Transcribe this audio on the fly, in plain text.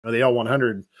The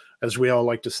L100, as we all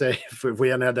like to say, if we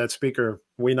hadn't had that speaker,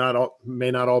 we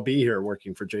may not all be here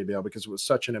working for JBL, because it was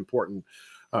such an important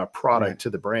product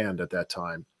to the brand at that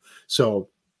time. So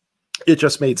it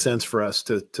just made sense for us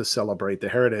to celebrate the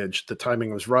heritage. The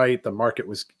timing was right. The market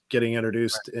was getting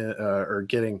introduced or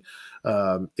getting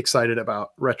excited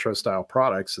about retro style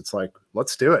products. It's like,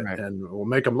 let's do it. And we'll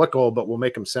make them look old, but we'll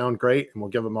make them sound great. And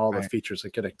we'll give them all the features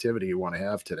and connectivity you want to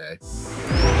have today.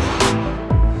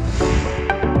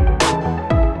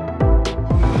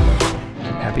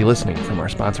 Happy listening from our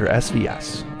sponsor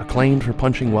SVS, acclaimed for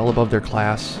punching well above their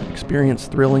class. Experience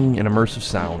thrilling and immersive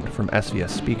sound from SVS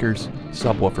speakers,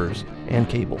 subwoofers, and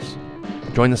cables.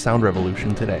 Join the sound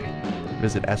revolution today.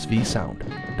 Visit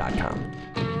svsound.com.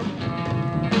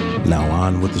 Now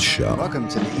on with the show. Welcome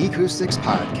to the eCoustics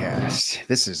podcast.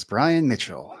 This is Brian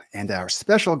Mitchell, and our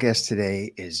special guest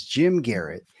today is Jim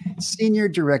Garrett, Senior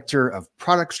Director of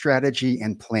Product Strategy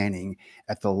and Planning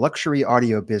at the luxury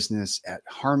audio business at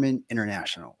Harman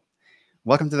International.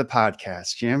 Welcome to the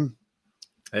podcast, Jim.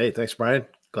 Hey, thanks, Brian.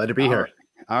 Glad to be here.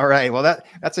 All right. Well,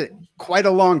 that's quite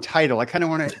a long title. I kind of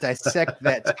want to dissect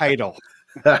that title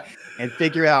and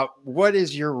figure out what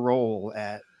is your role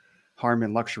at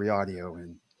Harman Luxury Audio.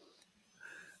 And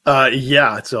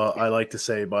yeah, so I like to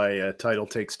say my title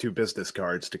takes 2 business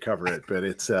cards to cover it, but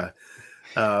it's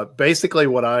basically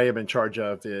what I am in charge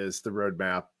of is the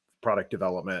roadmap, product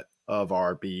development of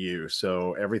our BU.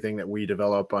 So everything that we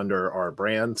develop under our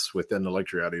brands within the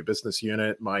luxury audio business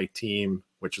unit, my team,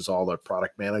 which is all the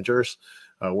product managers,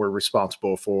 we're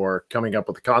responsible for coming up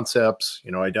with the concepts,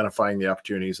 identifying the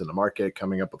opportunities in the market,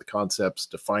 coming up with the concepts,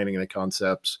 defining the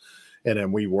concepts. And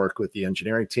then we work with the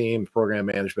engineering team, program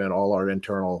management, all our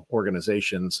internal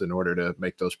organizations in order to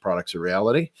make those products a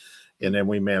reality. And then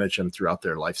we manage them throughout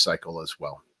their life cycle as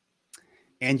well.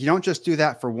 And you don't just do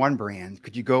that for one brand.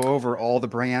 Could you go over all the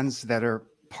brands that are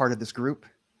part of this group?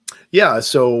 Yeah,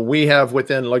 so we have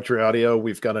within luxury audio,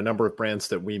 we've got a number of brands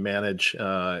that we manage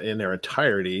in their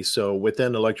entirety. So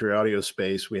within the luxury audio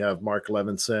space, we have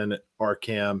Levinson,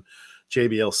 Arcam,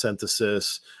 JBL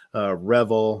Synthesis,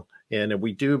 Revel, and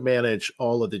we do manage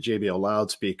all of the JBL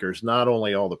loudspeakers, not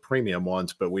only all the premium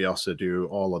ones, but we also do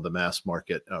all of the mass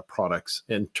market products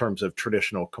in terms of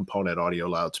traditional component audio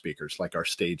loudspeakers, like our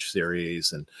Stage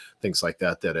series and things like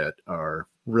that, that are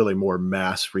really more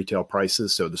mass retail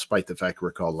prices. So despite the fact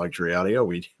we're called luxury audio,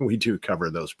 we do cover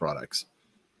those products.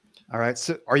 All right.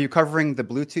 So are you covering the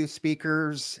Bluetooth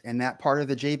speakers and that part of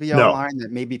the JBL line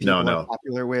that maybe people are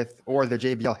popular with, or the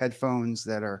JBL headphones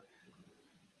that are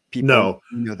people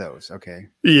know those? Okay.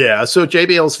 Yeah. So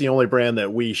JBL is the only brand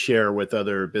that we share with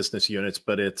other business units,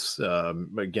 but it's,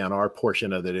 again, our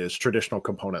portion of it is traditional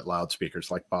component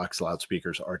loudspeakers, like box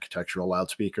loudspeakers, architectural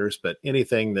loudspeakers, but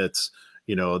anything that's,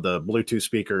 the Bluetooth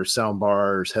speakers, sound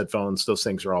bars, headphones, those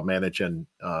things are all managed in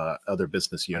other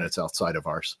business units outside of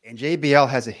ours. And JBL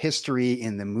has a history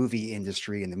in the movie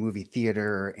industry, in the movie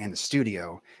theater and the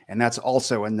studio. And that's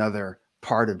also another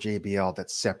part of JBL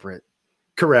that's separate.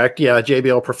 Correct. Yeah.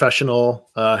 JBL Professional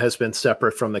has been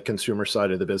separate from the consumer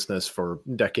side of the business for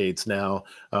decades now.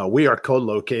 We are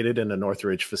co-located in the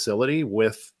Northridge facility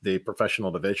with the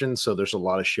professional division. So there's a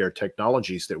lot of shared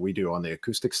technologies that we do on the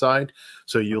acoustic side.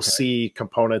 So you'll see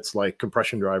components like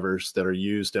compression drivers that are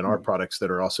used in our products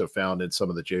that are also found in some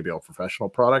of the JBL Professional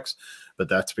products. But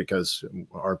that's because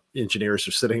our engineers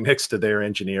are sitting next to their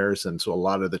engineers. And so a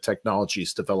lot of the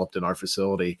technologies developed in our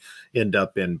facility end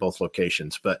up in both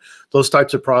locations. But those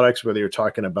types of products, whether you're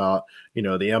talking about,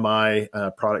 the MI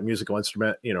product, musical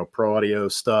instrument, pro audio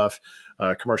stuff,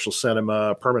 commercial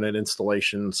cinema, permanent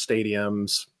installations,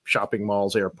 stadiums, shopping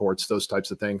malls, airports, those types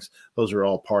of things, those are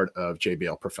all part of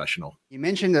JBL Professional. You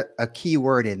mentioned a key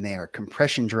word in there,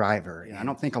 compression driver. And I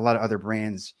don't think a lot of other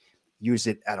brands use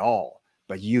it at all,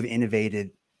 but you've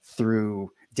innovated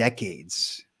through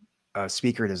decades of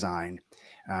speaker design.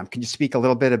 Can you speak a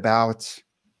little bit about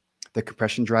the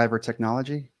compression driver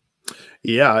technology?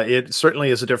 Yeah, it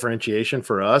certainly is a differentiation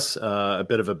for us, a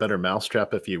bit of a better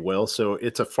mousetrap, if you will. So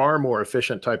it's a far more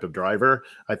efficient type of driver.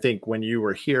 I think when you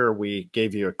were here, we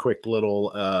gave you a quick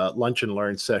little lunch and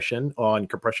learn session on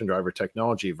compression driver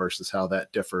technology versus how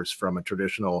that differs from a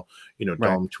traditional,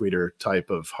 dome tweeter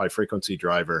type of high frequency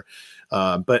driver.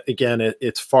 But again,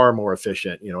 it's far more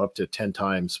efficient, up to 10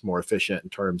 times more efficient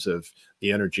in terms of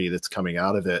the energy that's coming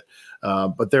out of it.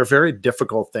 But they're very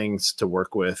difficult things to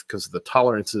work with because the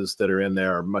tolerances that are in in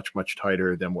there are much, much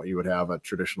tighter than what you would have a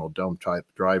traditional dome type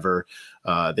driver.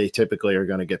 They typically are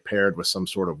going to get paired with some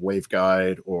sort of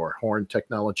waveguide or horn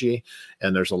technology.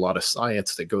 And there's a lot of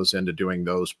science that goes into doing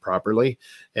those properly.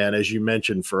 And as you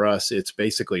mentioned, for us, it's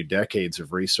basically decades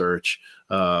of research,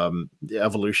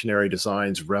 evolutionary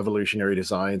designs, revolutionary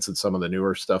designs, and some of the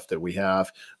newer stuff that we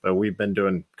have. But we've been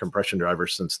doing compression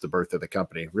drivers since the birth of the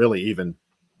company, really. Even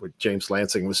James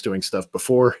Lansing was doing stuff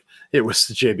before it was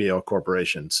the JBL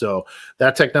Corporation. So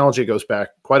that technology goes back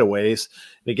quite a ways.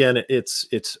 And again, it's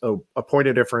a point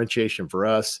of differentiation for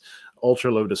us.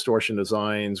 Ultra low distortion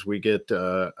designs, we get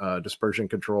dispersion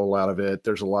control out of it.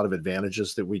 There's a lot of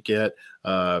advantages that we get,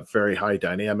 very high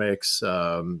dynamics,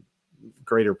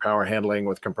 greater power handling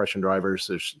with compression drivers.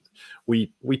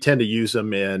 We tend to use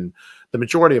them in the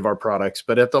majority of our products,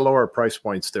 but at the lower price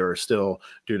points, there are still,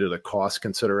 due to the cost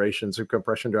considerations of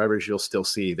compression drivers, you'll still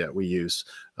see that we use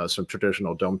some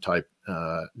traditional dome type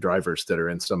drivers that are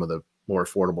in some of the more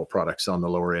affordable products on the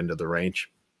lower end of the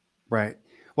range. Right.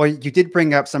 Well, you did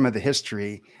bring up some of the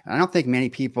history. I don't think many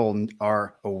people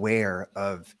are aware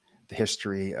of the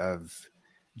history of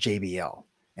JBL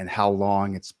and how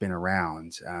long it's been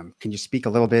around. Can you speak a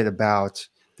little bit about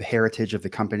the heritage of the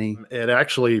company? It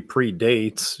actually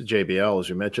predates JBL, as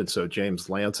you mentioned. So James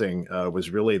Lansing was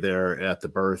really there at the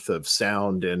birth of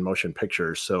sound and motion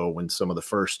pictures. So when some of the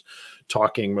first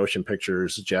talking motion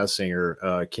pictures, Jazz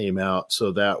Singer, came out.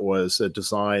 So that was a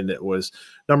design that was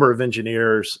a number of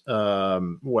engineers,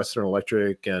 Western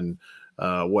Electric and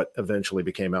what eventually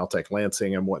became Altec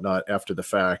Lansing and whatnot after the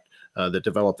fact, that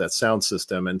developed that sound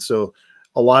system. And so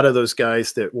a lot of those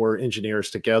guys that were engineers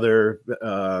together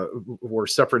were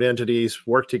separate entities,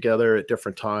 worked together at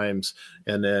different times.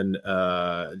 And then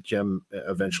Jim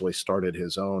eventually started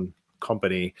his own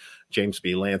company, James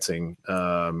B. Lansing,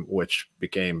 which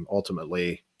became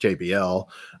ultimately JBL.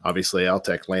 Obviously,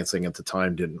 Altec Lansing at the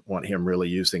time didn't want him really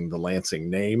using the Lansing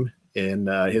name in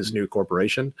his new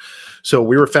corporation. So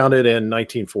we were founded in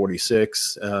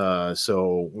 1946.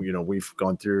 So, you know, we've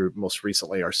gone through most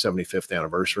recently our 75th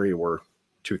anniversary. We're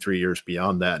 2-3 years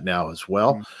beyond that now as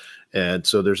well. And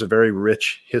so there's a very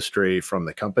rich history from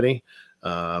the company,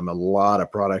 a lot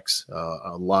of products,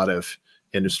 a lot of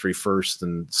industry first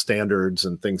and standards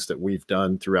and things that we've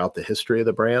done throughout the history of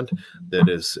the brand that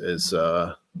is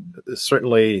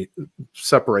certainly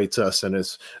separates us and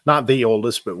is not the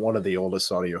oldest, but one of the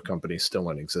oldest audio companies still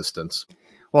in existence.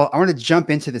 Well, I want to jump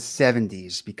into the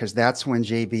 70s because that's when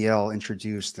JBL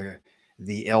introduced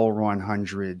the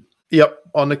L100. Yep.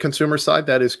 On the consumer side,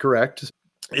 that is correct.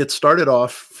 It started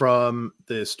off from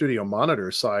the studio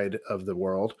monitor side of the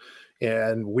world.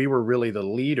 And we were really the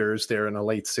leaders there in the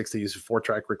late 60s.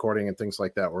 4-track recording and things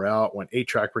like that were out. When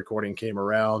 8-track recording came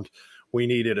around, we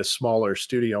needed a smaller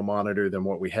studio monitor than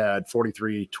what we had.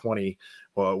 4320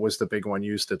 was the big one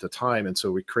used at the time. And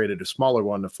so we created a smaller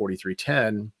one, the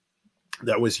 4310,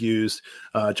 that was used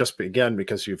just, again,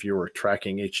 because if you were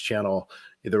tracking each channel,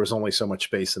 there was only so much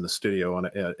space in the studio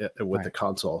with the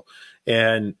console.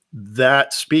 And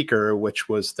that speaker, which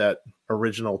was that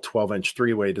original 12-inch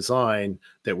 3-way design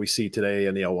that we see today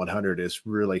in the L100, is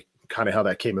really kind of how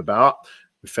that came about.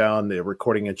 We found the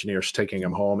recording engineers taking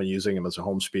them home and using them as a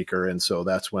home speaker. And so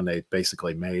that's when they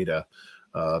basically made a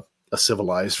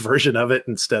civilized version of it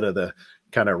instead of the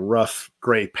kind of rough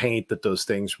gray paint that those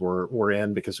things were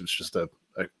in, because it was just a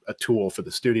tool for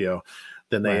the studio.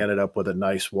 Then they ended up with a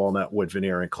nice walnut wood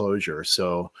veneer enclosure.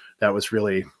 So that was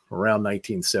really around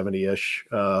 1970-ish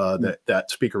that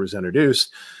speaker was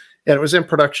introduced. And it was in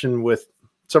production with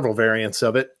several variants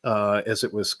of it as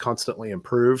it was constantly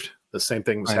improved. The same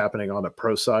thing was happening on the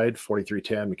pro side.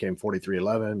 4310 became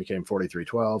 4311, became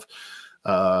 4312.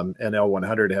 And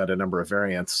L100 had a number of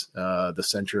variants. The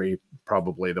Century,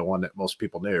 probably the one that most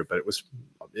people knew, but it was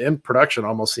in production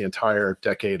almost the entire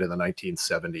decade of the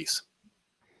 1970s.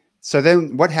 So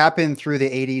then what happened through the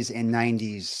 80s and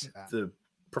 90s? The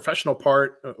professional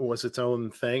part was its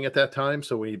own thing at that time.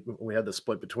 So we had the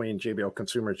split between JBL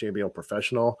Consumer, JBL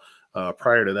Professional.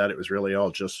 Prior to that, it was really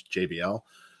all just JBL.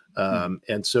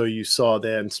 And so you saw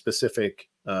then specific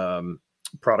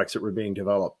products that were being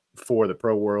developed for the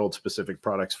pro world, specific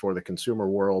products for the consumer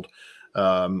world.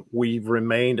 We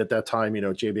remained at that time, you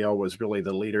know, JBL was really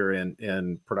the leader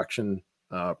in production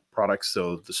products.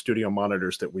 So the studio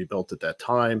monitors that we built at that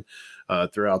time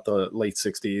throughout the late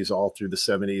 60s, all through the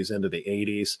 70s into the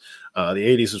 80s. The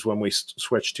 80s is when we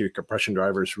switched to compression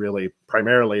drivers, really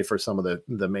primarily for some of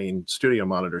the main studio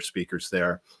monitor speakers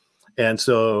there. And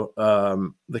so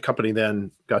the company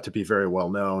then got to be very well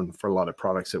known for a lot of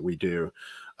products that we do.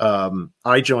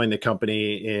 I joined the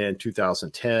company in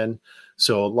 2010.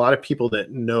 So a lot of people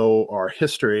that know our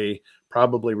history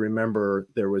probably remember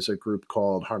there was a group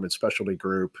called Harman Specialty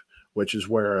Group, which is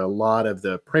where a lot of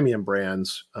the premium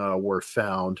brands were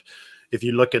found. If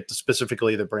you look at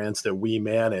specifically the brands that we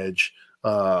manage,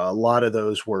 a lot of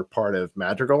those were part of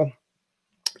Madrigal.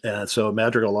 And so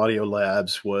Madrigal Audio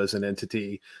Labs was an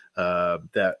entity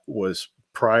that was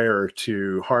prior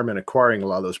to Harman acquiring a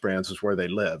lot of those brands, is where they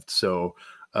lived. So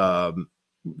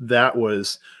that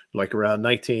was like around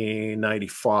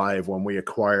 1995 when we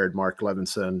acquired Mark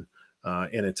Levinson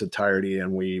in its entirety,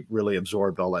 and we really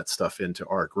absorbed all that stuff into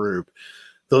our group.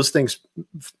 Those things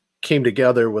came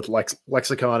together with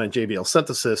Lexicon and JBL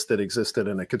Synthesis that existed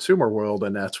in a consumer world,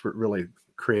 and that's what really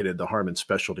created the Harman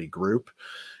Specialty Group.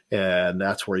 And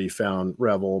that's where you found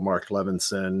Revel, Mark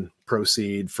Levinson,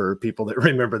 Proceed, for people that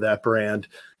remember that brand.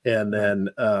 And then,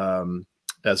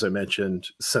 as I mentioned,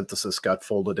 Synthesis got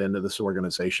folded into this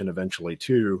organization eventually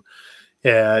too.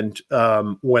 And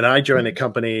when I joined the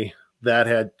company, that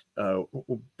had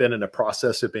been in a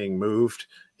process of being moved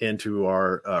into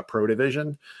our Pro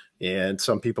division. And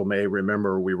some people may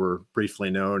remember we were briefly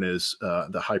known as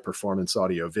the High Performance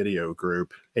Audio Video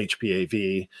Group,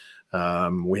 HPAV.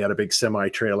 We had a big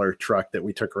semi-trailer truck that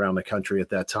we took around the country at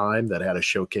that time that had a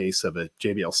showcase of a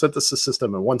JBL Synthesis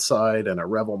system on one side and a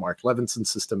Revel Mark Levinson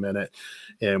system in it.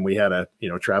 And we had a,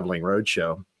 traveling road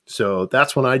show. So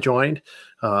that's when I joined.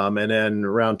 And then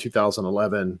around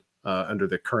 2011, under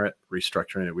the current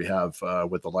restructuring that we have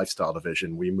with the Lifestyle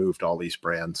division, we moved all these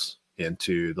brands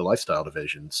into the Lifestyle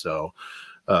division. So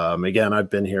again, I've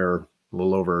been here a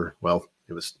little over, well,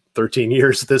 it was 13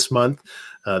 years this month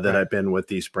that I've been with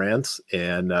these brands.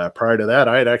 And prior to that,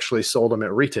 I had actually sold them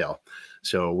at retail.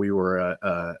 So we were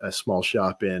a small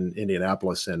shop in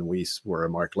Indianapolis, and we were a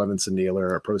Mark Levinson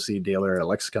dealer, a Proceed dealer, a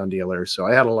Lexicon dealer. So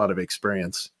I had a lot of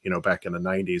experience, back in the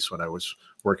 90s when I was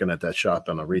working at that shop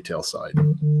on the retail side.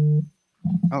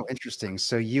 Oh, interesting.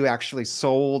 So you actually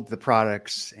sold the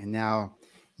products, and now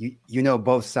you know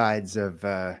both sides of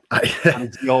how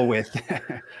to deal with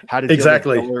how to deal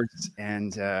exactly with dealers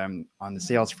and on the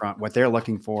sales front, what they're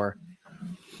looking for.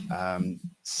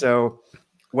 So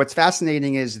what's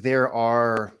fascinating is there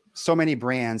are so many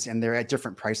brands and they're at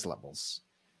different price levels.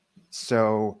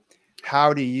 So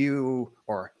how do you,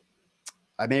 or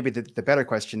maybe the better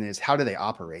question is, how do they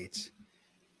operate?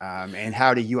 And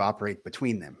how do you operate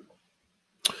between them?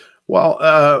 Well,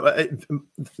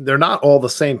 they're not all the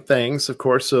same things, of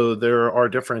course, so there are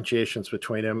differentiations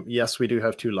between them. Yes, we do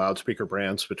have two loudspeaker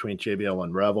brands between JBL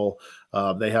and Revel.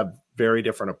 They have very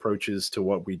different approaches to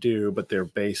what we do, but they're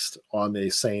based on the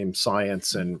same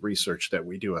science and research that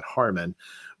we do at Harman.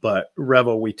 But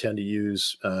Revel, we tend to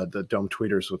use the dome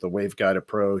tweeters with a waveguide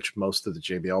approach. Most of the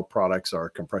JBL products are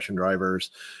compression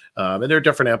drivers. And there are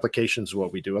different applications of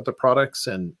what we do with the products.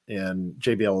 And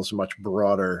JBL is a much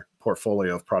broader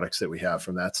portfolio of products that we have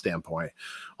from that standpoint.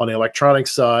 On the electronic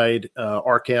side,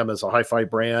 Arcam is a hi-fi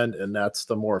brand, and that's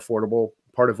the more affordable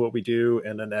part of what we do.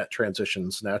 And then that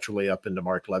transitions naturally up into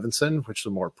Mark Levinson, which is a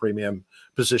more premium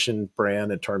positioned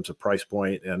brand in terms of price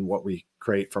point and what we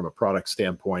create from a product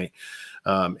standpoint.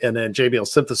 And then JBL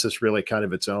Synthesis, really kind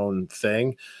of its own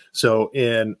thing. So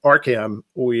in Arcam,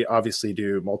 we obviously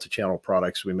do multi-channel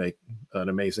products. We make an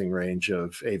amazing range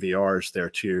of AVRs there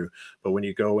too. But when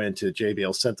you go into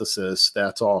JBL Synthesis,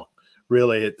 that's all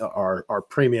really our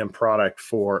premium product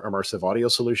for immersive audio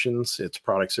solutions. It's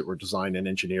products that were designed and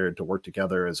engineered to work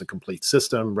together as a complete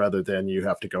system, rather than you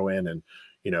have to go in and,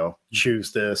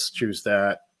 choose this, choose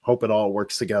that, hope it all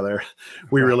works together.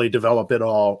 We really develop it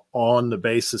all on the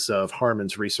basis of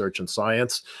Harman's research and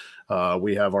science.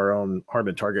 We have our own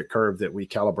Harman target curve that we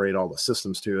calibrate all the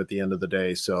systems to at the end of the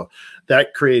day. So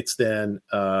that creates then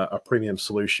a premium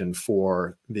solution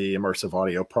for the immersive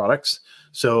audio products.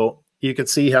 So you can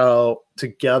see how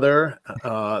together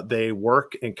they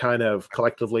work and kind of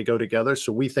collectively go together.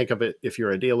 So we think of it, if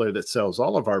you're a dealer that sells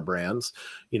all of our brands,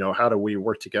 how do we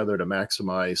work together to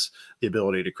maximize the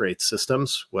ability to create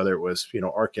systems, whether it was,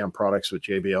 Arcam products with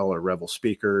JBL or Revel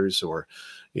speakers, or,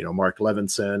 Mark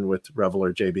Levinson with Revel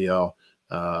or JBL.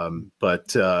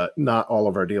 But not all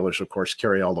of our dealers, of course,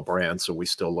 carry all the brands. So we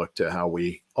still look to how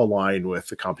we align with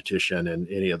the competition in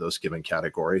any of those given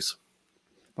categories.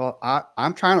 Well,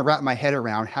 I'm trying to wrap my head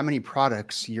around how many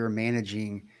products you're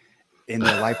managing in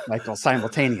their life cycle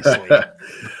simultaneously.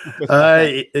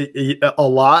 A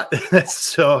lot.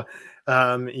 So,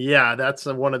 yeah, that's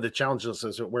one of the challenges,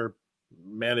 is that we're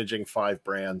managing 5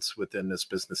 brands within this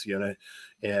business unit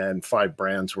and 5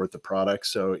 brands worth of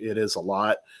products. So it is a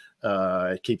lot.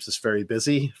 It keeps us very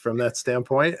busy from that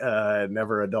standpoint.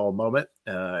 Never a dull moment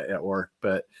at work.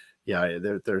 But yeah,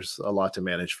 there's a lot to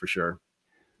manage for sure.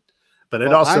 But it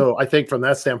Well, also, I think from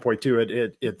that standpoint too,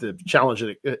 the challenge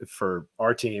for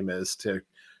our team is to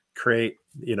create,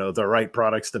 the right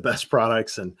products, the best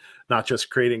products, and not just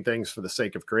creating things for the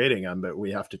sake of creating them, but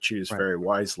we have to choose right. very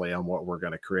wisely on what we're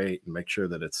going to create and make sure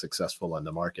that it's successful in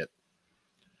the market.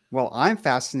 Well, I'm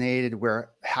fascinated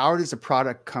how does a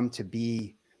product come to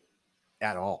be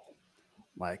at all?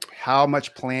 Like how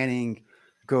much planning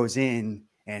goes in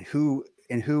and who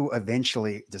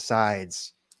eventually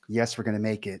decides, yes, we're going to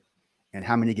make it, and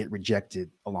how many get rejected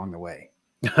along the way?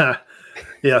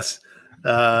 Yes.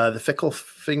 The fickle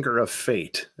finger of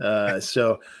fate.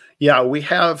 So yeah, we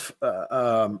have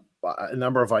a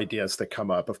number of ideas that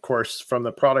come up. Of course, from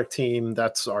the product team,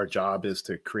 that's our job, is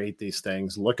to create these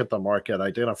things, look at the market,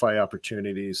 identify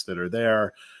opportunities that are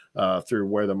there through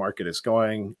where the market is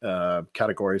going,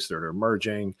 categories that are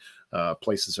emerging,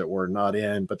 places that we're not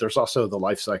in. But there's also the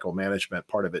life cycle management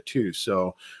part of it too.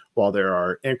 So while there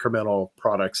are incremental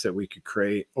products that we could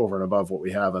create over and above what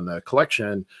we have in the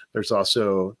collection, there's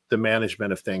also the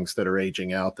management of things that are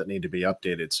aging out that need to be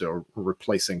updated. So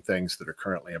replacing things that are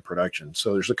currently in production.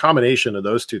 So there's a combination of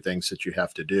those two things that you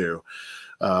have to do.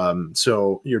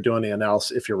 So you're doing the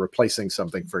analysis. If you're replacing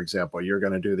something, for example, you're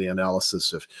going to do the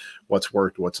analysis of what's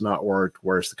worked, what's not worked,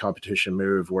 where's the competition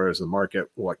moved, where is the market,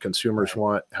 what consumers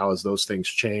want, how has those things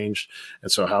changed,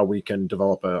 and so how we can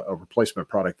develop a replacement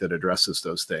product that addresses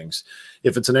those things.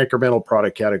 If it's an incremental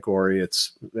product category,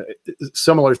 it's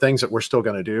similar things that we're still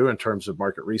going to do in terms of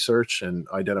market research and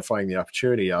identifying the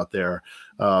opportunity out there,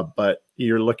 but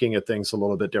you're looking at things a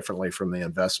little bit differently from the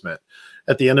investment.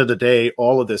 At the end of the day,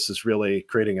 all of this is really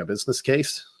creating a business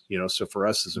case. So for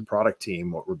us as a product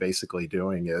team, what we're basically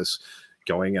doing is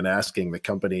going and asking the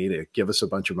company to give us a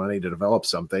bunch of money to develop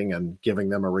something and giving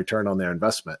them a return on their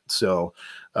investment. So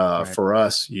for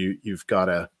us, you've got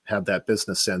to have that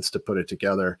business sense to put it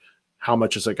together. How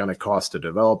much is it going to cost to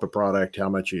develop a product? How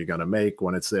much are you going to make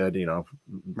when it's there,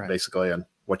 basically, and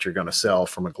what you're going to sell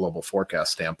from a global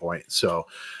forecast standpoint. So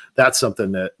that's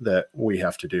something that we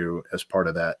have to do as part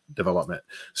of that development.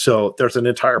 So there's an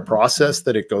entire process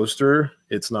that it goes through.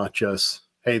 It's not just,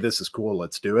 hey, this is cool,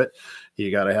 let's do it.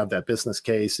 You got to have that business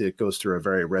case. It goes through a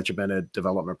very regimented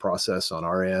development process on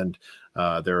our end.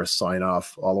 There is sign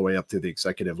off all the way up to the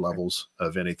executive levels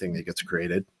of anything that gets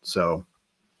created. So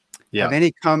yeah.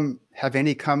 Have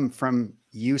any come from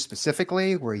you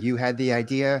specifically, where you had the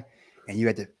idea and you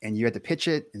had to pitch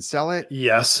it and sell it?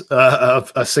 Yes,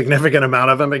 a significant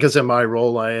amount of them, because in my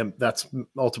role, that's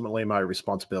ultimately my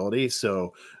responsibility.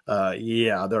 So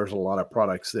yeah, there's a lot of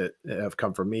products that have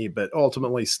come from me, but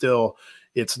ultimately still,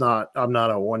 I'm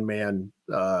not a one-man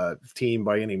team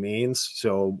by any means.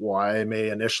 So while I may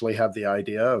initially have the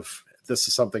idea of this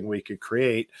is something we could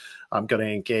create, I'm going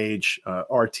to engage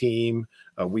our team.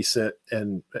 We sit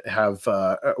and have,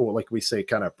 like we say,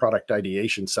 kind of product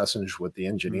ideation sessions with the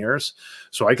engineers.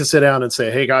 So I can sit down and say,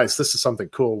 hey guys, this is something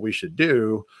cool we should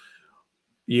do.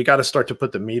 You got to start to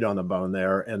put the meat on the bone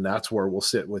there. And that's where we'll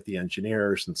sit with the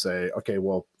engineers and say, okay,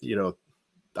 well, the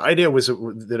idea was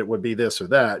that it would be this or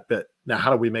that, but now how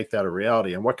do we make that a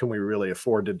reality? And what can we really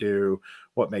afford to do?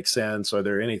 What makes sense? Are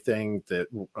there anything that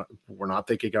we're not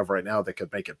thinking of right now that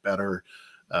could make it better?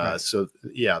 So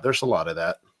yeah, there's a lot of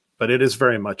that, but it is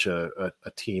very much a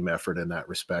team effort in that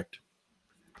respect.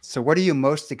 So what are you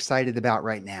most excited about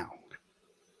right now?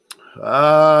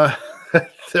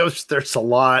 There's a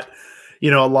lot, a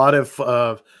lot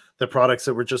of the products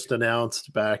that were just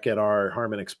announced back at our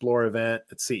Harman Explore event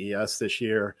at CES this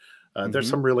year. There's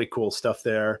some really cool stuff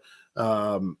there.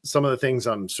 Some of the things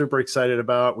I'm super excited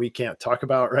about, we can't talk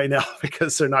about right now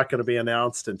because they're not going to be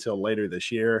announced until later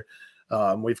this year.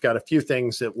 We've got a few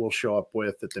things that we'll show up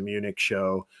with at the Munich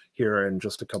show here in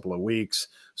just a couple of weeks.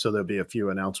 So there'll be a few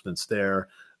announcements there.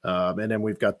 And then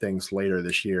we've got things later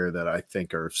this year that I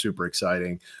think are super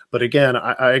exciting. But again,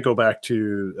 I go back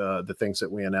to the things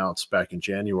that we announced back in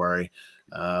January.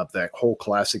 That whole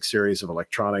classic series of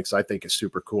electronics I think is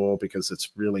super cool because it's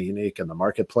really unique in the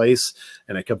marketplace,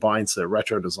 and it combines the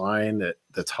retro design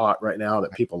that's hot right now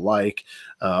that people like,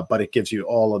 but it gives you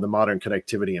all of the modern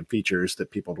connectivity and features that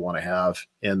people want to have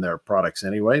in their products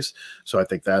anyways. So I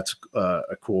think that's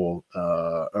a cool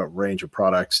range of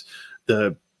products.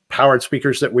 The powered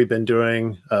speakers that we've been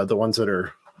doing, the ones that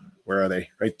are, where are they?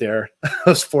 Right there,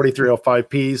 those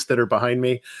 4305Ps that are behind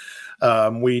me.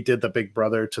 We did the big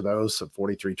brother to those of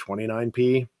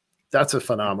 4329P. That's a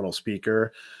phenomenal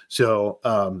speaker. So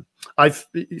I've,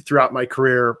 throughout my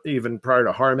career, even prior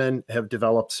to Harman, have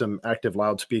developed some active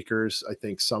loudspeakers. I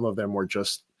think some of them were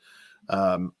just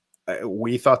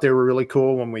we thought they were really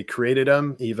cool when we created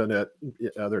them, even at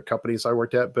other companies I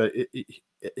worked at, but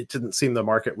it didn't seem the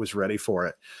market was ready for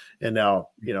it. And now,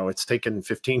 you know, it's taken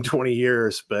 15, 20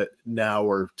 years, but now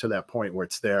we're to that point where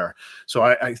it's there. So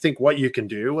I think what you can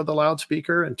do with a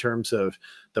loudspeaker in terms of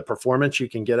the performance you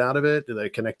can get out of it, the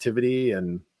connectivity,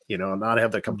 and, you know, not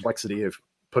have the complexity of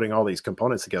putting all these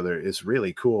components together is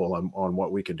really cool on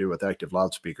what we can do with active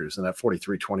loudspeakers. And that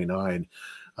 4329,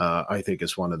 I think,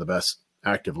 is one of the best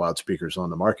active loudspeakers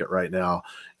on the market right now,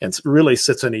 and really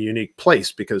sits in a unique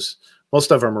place because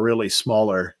most of them are really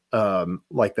smaller,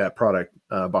 like that product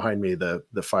behind me, the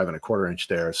 5 1/4 inch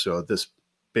there. So this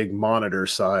big monitor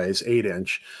size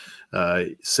 8-inch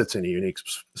sits in a unique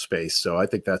space. So I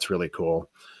think that's really cool.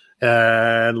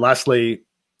 And lastly,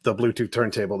 the Bluetooth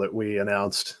turntable that we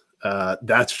announced,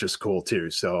 that's just cool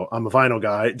too. So I'm a vinyl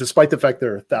guy, despite the fact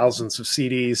there are thousands of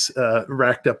CDs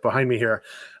racked up behind me here.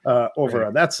 Over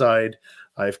on that side,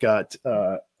 I've got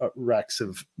racks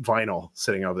of vinyl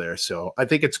sitting over there. So I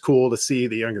think it's cool to see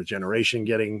the younger generation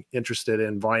getting interested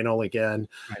in vinyl again.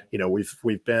 Right. You know,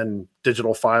 we've been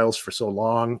digital files for so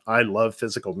long. I love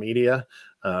physical media.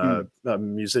 I'm a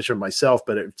musician myself,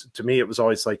 but to me, it was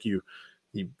always like you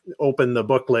open the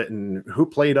booklet and who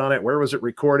played on it, where was it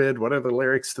recorded, what are the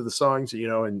lyrics to the songs, you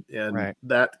know, and right.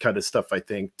 that kind of stuff. I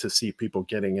think to see people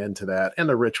getting into that, and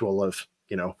the ritual of,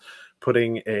 you know,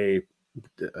 putting a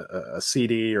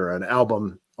CD or an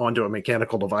album onto a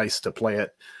mechanical device to play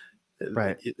it.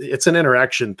 Right. It's an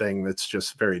interaction thing that's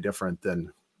just very different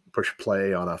than push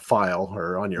play on a file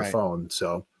or on your phone.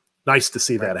 So nice to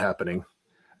see that happening.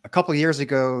 A couple of years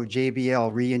ago,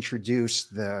 JBL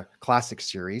reintroduced the Classic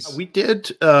series. We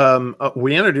did.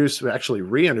 We actually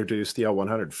reintroduced the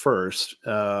L100 first,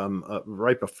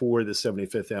 right before the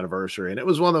 75th anniversary. And it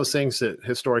was one of those things that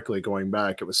historically going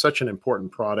back, it was such an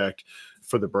important product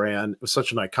for the brand. It was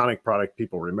such an iconic product.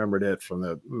 People remembered it from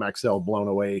the Maxell blown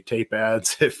away tape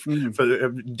ads. For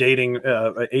dating,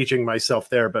 aging myself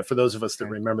there. But for those of us that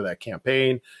remember that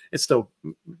campaign, it's still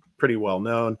pretty well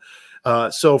known.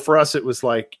 So for us, it was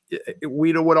like,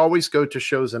 we would always go to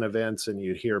shows and events and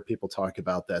you'd hear people talk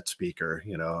about that speaker.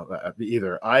 You know,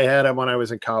 either I had him when I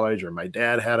was in college or my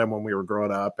dad had him when we were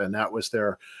growing up. And that was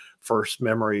their first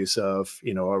memories of,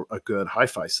 you know, a good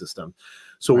hi-fi system.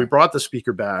 So we brought the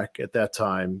speaker back at that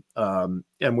time.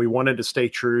 And we wanted to stay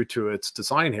true to its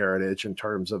design heritage in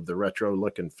terms of the retro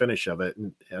look and finish of it.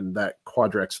 And that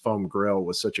Quadrex foam grill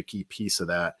was such a key piece of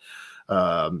that.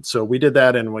 So we did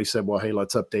that, and we said, well, hey,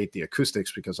 let's update the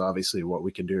acoustics, because obviously what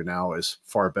we can do now is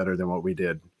far better than what we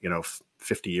did, you know,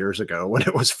 50 years ago when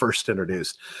it was first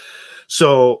introduced.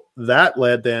 So that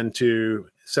led then to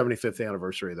 75th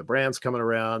anniversary of the brand's coming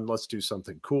around. Let's do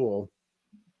something cool.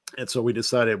 And so we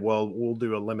decided, well, we'll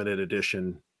do a limited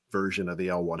edition version of the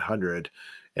L100.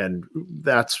 And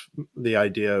that's the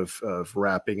idea of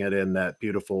wrapping it in that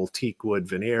beautiful teak wood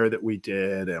veneer that we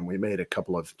did. And we made a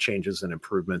couple of changes and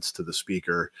improvements to the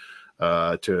speaker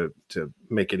to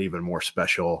make it even more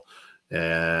special.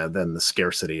 And then the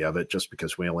scarcity of it, just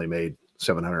because we only made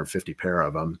 750 pair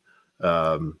of them,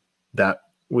 that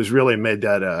was really made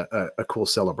that a cool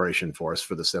celebration for us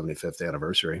for the 75th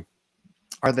anniversary.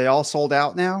 Are they all sold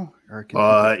out now? Or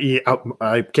yeah,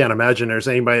 I can't imagine there's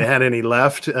anybody that had any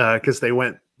left, because they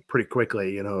went pretty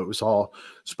quickly. You know, it was all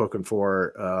spoken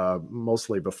for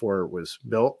mostly before it was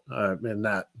built, and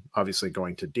that obviously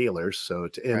going to dealers, so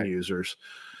to end users.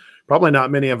 Probably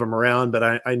not many of them around,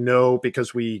 but I know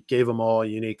because we gave them all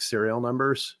unique serial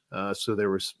numbers. So there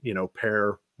was, you know,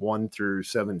 pair 1 through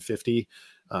 750.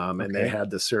 And they had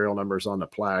the serial numbers on the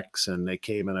plaques, and they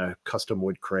came in a custom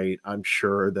wood crate. I'm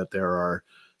sure that there are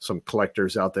some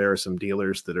collectors out there, some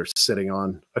dealers that are sitting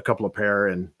on a couple of pair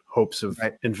in hopes of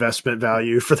investment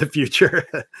value for the future.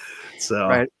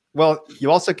 So, well,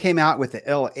 you also came out with the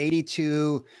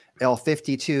L82,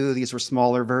 L52. These were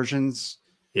smaller versions.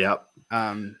 Yep.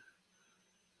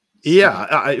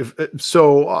 Yeah.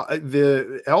 So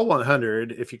the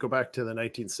L100, if you go back to the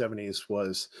 1970s,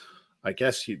 was, I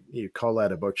guess you call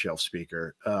that a bookshelf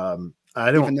speaker. I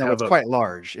don't have it's quite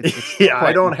large. It's yeah,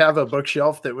 I don't have a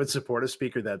bookshelf that would support a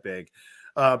speaker that big.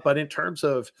 But in terms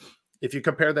of, if you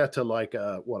compare that to like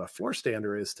what a floor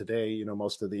stander is today, you know,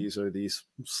 most of these are these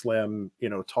slim, you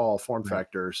know, tall form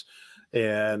factors.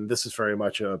 And this is very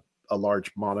much a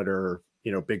large monitor,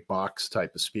 you know, big box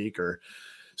type of speaker.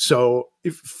 So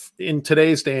if in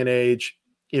today's day and age,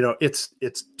 you know, it's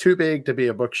too big to be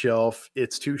a bookshelf.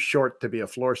 It's too short to be a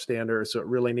floor stander. So it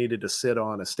really needed to sit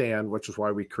on a stand, which is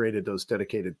why we created those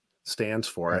dedicated stands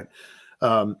for it.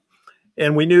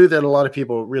 And we knew that a lot of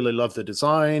people really love the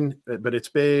design, but it's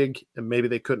big and maybe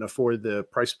they couldn't afford the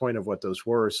price point of what those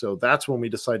were. So that's when we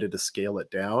decided to scale it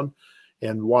down.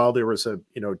 And while there was a,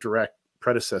 direct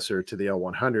predecessor to the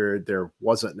L100, there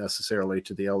wasn't necessarily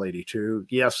to the L82.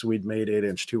 Yes, we'd made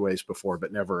 8-inch two-ways before,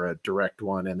 but never a direct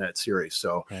one in that series.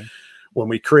 So when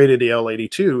we created the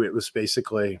L82, it was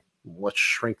basically, let's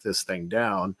shrink this thing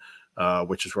down,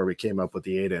 which is where we came up with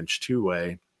the 8-inch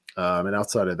two-way. And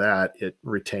outside of that, it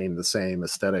retained the same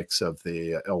aesthetics of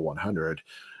the L100.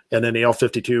 And then the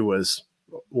L52 was,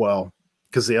 well,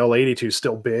 because the L82 is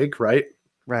still big, right?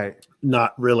 Right.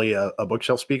 Not really a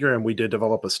bookshelf speaker. And we did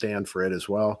develop a stand for it as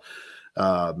well.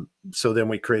 So then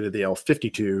we created the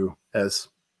L52 as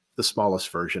the smallest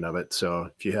version of it. So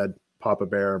if you had Papa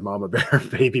Bear, Mama Bear,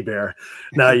 Baby Bear,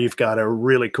 now you've got a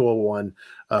really cool one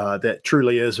that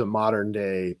truly is a modern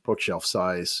day bookshelf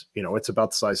size. It's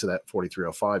about the size of that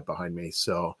 4305 behind me.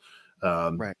 So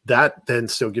that then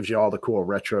still gives you all the cool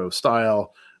retro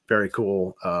style, very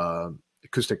cool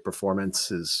acoustic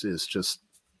performance is just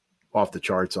off the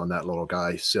charts on that little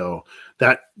guy. So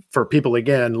that, for people,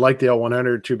 again, like the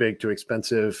L100, too big, too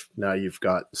expensive, now you've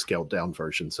got scaled down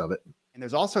versions of it. And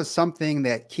there's also something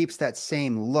that keeps that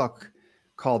same look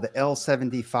called the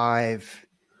L75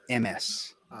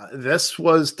 MS. This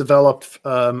was developed,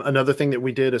 another thing that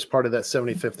we did as part of that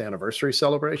 75th anniversary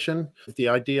celebration. The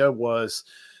idea was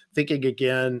thinking,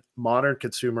 again, modern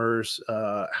consumers,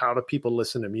 how do people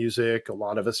listen to music? A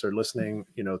lot of us are listening,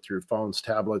 through phones,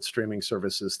 tablets, streaming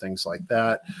services, things like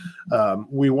that.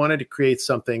 We wanted to create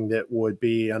something that would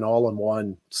be an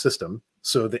all-in-one system.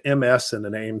 So the MS in the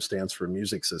name stands for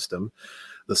music system.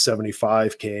 The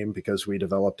 75 came because we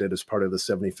developed it as part of the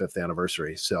 75th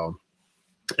anniversary. So,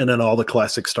 and then all the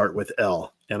classics start with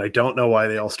L. And I don't know why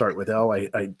they all start with L.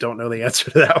 I don't know the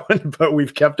answer to that one, but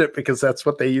we've kept it because that's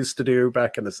what they used to do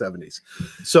back in the 70s.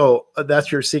 So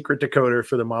that's your secret decoder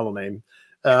for the model name.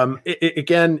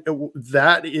 Again,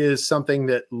 that is something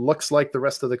that looks like the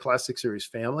rest of the Classic Series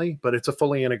family, but it's a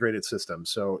fully integrated system.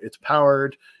 So it's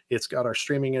powered, it's got our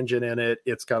streaming engine in it,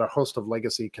 it's got a host of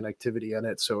legacy connectivity in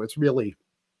it. So it's really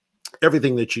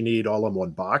everything that you need all in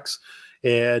one box.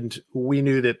 And we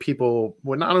knew that people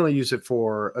would not only use it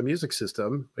for a music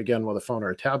system, again, with a phone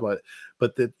or a tablet,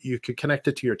 but that you could connect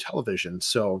it to your television.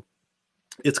 So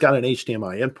it's got an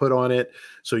HDMI input on it.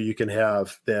 So you can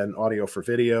have then audio for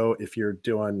video. If you're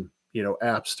doing,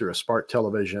 apps through a smart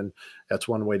television, that's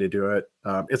one way to do it.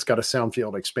 It's got a sound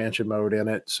field expansion mode in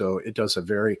it. So it does a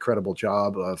very credible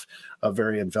job of a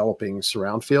very enveloping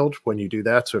surround field when you do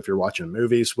that. So if you're watching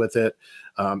movies with it,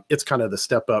 it's kind of the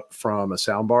step up from a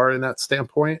sound bar in that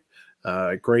standpoint.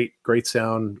 Great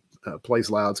sound, plays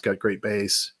loud, it's got great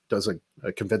bass, does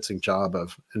a convincing job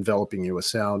of enveloping you with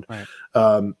sound.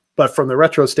 Right. But from the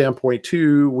retro standpoint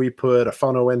too, we put a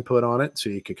phono input on it, so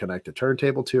you could connect a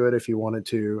turntable to it if you wanted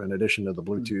to, in addition to the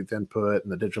Bluetooth input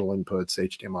and the digital inputs,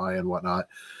 HDMI and whatnot.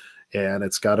 And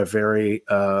it's got a very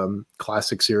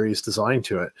Classic Series design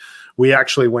to it. We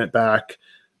actually went back,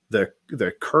 the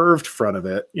curved front of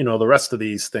it, the rest of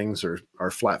these things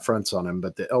are flat fronts on them,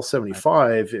 but the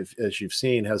L75, as you've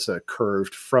seen, has a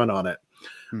curved front on it.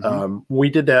 We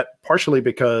did that partially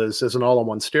because as an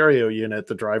all-in-one stereo unit,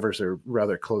 the drivers are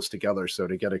rather close together. So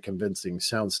to get a convincing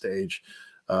soundstage,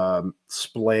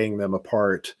 splaying them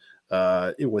apart,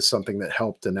 it was something that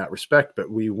helped in that respect.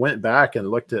 But we went back and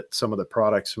looked at some of the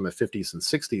products from the 50s and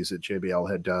 60s that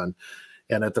JBL had done.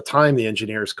 And at the time, the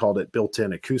engineers called it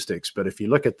built-in acoustics. But if you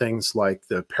look at things like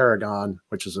the Paragon,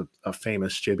 which is a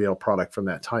famous JBL product from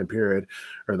that time period,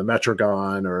 or the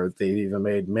Metrogon, or they even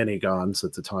made Minigons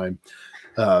at the time,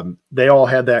 they all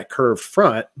had that curved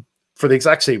front for the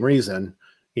exact same reason.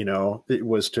 It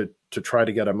was to try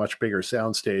to get a much bigger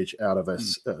soundstage out of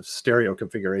a stereo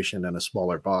configuration in a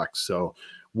smaller box. So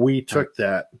we took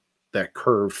that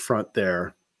curved front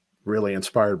there, really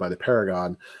inspired by the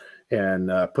Paragon,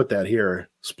 and put that here,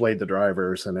 splayed the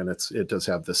drivers, and then it does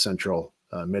have the central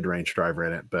mid-range driver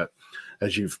in it. But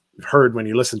as you've heard when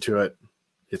you listen to it,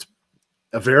 it's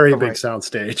a very big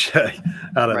soundstage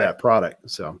out of that product.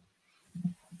 So.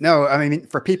 No, I mean,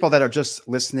 for people that are just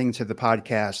listening to the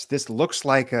podcast, this looks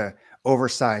like a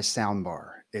oversized sound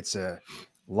bar. It's a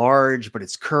large, but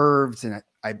it's curved, and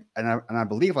I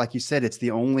believe, like you said, it's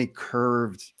the only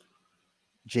curved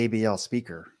JBL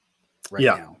speaker right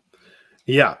now.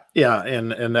 Yeah,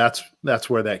 and that's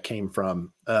where that came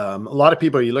from. A lot of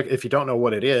people, if you don't know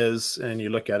what it is, and you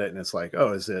look at it, and it's like,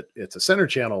 oh, it's a center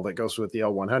channel that goes with the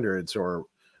L100s, or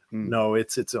no,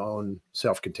 it's its own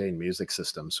self-contained music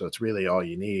system. So it's really all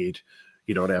you need.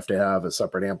 You don't have to have a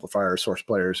separate amplifier, source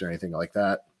players, or anything like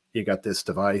that. you got this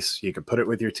device. You could put it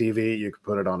with your TV. You could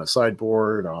put it on a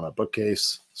sideboard, on a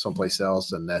bookcase, someplace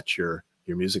else, and that's your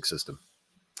music system.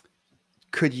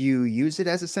 Could you use it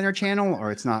as a center channel,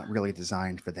 or it's not really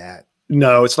designed for that?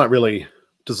 No, it's not really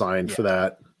designed for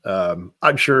that.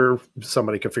 I'm sure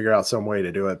somebody could figure out some way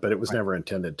to do it, but it was never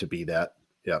intended to be that.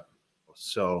 Yep.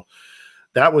 So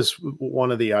that was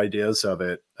one of the ideas of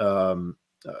it,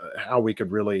 how we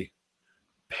could really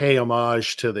pay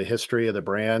homage to the history of the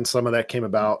brand. Some of that came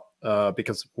about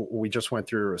because we just went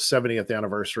through a 70th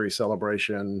anniversary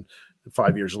celebration.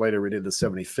 5 years later, we did the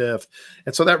 75th.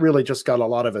 And so that really just got a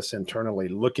lot of us internally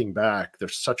looking back.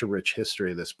 There's such a rich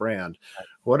history of this brand.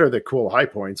 What are the cool high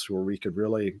points where we could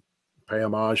really pay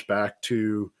homage back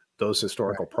to those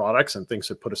historical products and things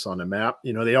that put us on the map?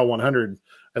 You know, the L100,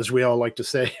 as we all like to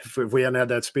say, if we hadn't had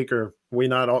that speaker, we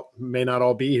may not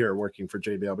all be here working for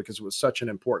JBL, because it was such an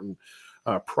important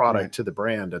product to the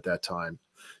brand at that time.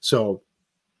 So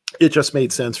it just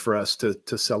made sense for us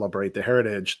to celebrate the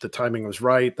heritage. The timing was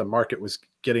right. The market was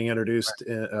getting introduced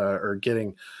or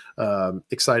getting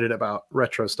excited about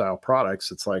retro style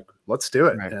products. It's like, let's do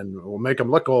it. And we'll make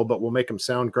them look old, but we'll make them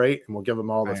sound great. And we'll give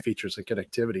them all the features and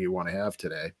connectivity you want to have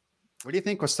today. What do you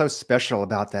think was so special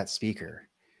about that speaker?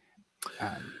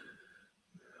 The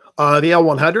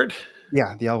L100?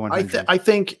 Yeah, the L100. I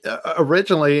think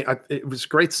originally it was a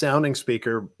great sounding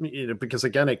speaker, you know, because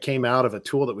again, it came out of a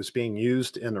tool that was being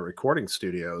used in the recording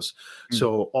studios.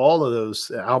 So all of those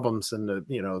albums and the,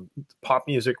 you know, pop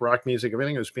music, rock music,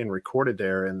 everything that was being recorded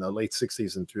there in the late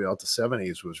 60s and throughout the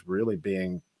 70s was really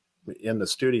being in the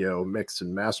studio, mixed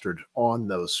and mastered on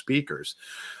those speakers.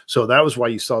 So that was why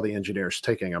you saw the engineers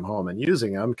taking them home and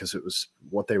using them, because it was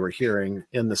what they were hearing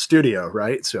in the studio,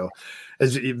 right? So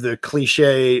as the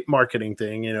cliche marketing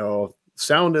thing, you know,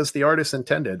 sound as the artist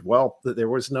intended. Well, there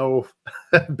was no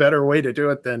better way to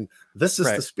do it than this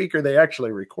is the speaker they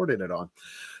actually recorded it on.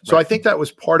 So I think that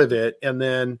was part of it. And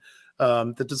then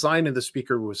the design of the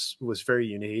speaker was very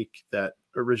unique. That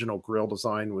original grill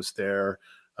design was there.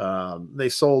 They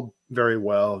sold very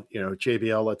well, you know,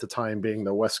 JBL at the time being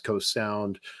the West Coast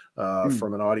sound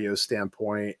from an audio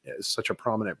standpoint, is such a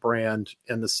prominent brand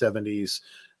in the 70s.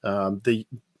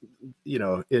 You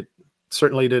know, it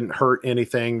certainly didn't hurt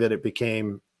anything that it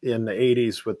became in the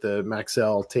 80s with the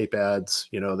Maxell tape ads,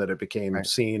 you know, that it became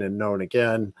seen and known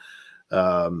again.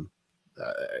 All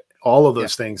of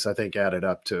those things, I think, added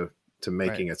up to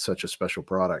making it such a special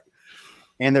product.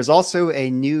 And there's also a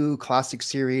new classic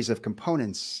series of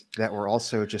components that were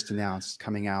also just announced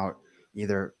coming out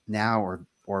either now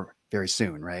or very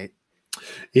soon, right?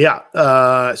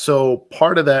 Yeah. So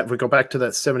part of that, if we go back to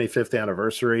that 75th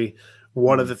anniversary,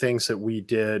 one of the things that we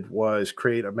did was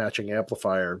create a matching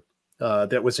amplifier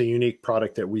that was a unique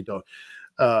product that we don't.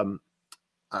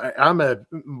 I'm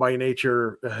by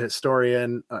nature a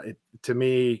historian. To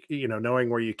me, you know, knowing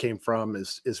where you came from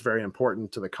is very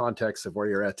important to the context of where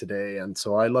you're at today. And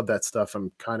so I love that stuff.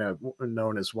 I'm kind of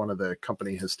known as one of the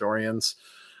company historians.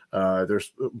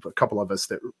 There's a couple of us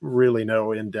that really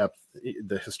know in depth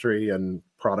the history and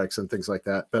products and things like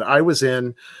that. But I was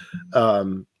in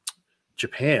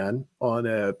Japan on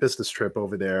a business trip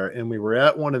over there, and we were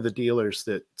at one of the dealers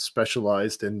that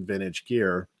specialized in vintage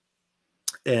gear.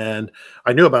 And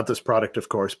I knew about this product, of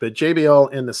course, but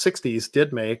JBL in the 60s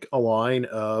did make a line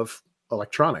of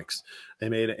electronics. They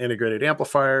made an integrated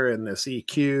amplifier and this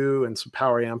EQ and some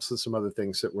power amps and some other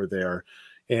things that were there.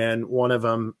 And one of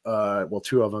them, well,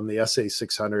 two of them, the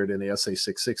SA600 and the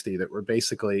SA660, that were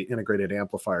basically integrated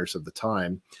amplifiers of the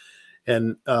time.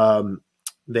 And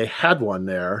they had one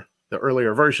there, the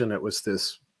earlier version. It was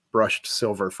this brushed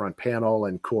silver front panel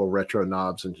and cool retro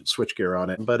knobs and switchgear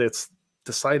on it. But it's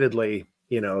decidedly,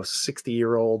 you know,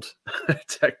 60-year-old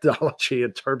technology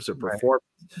in terms of performance.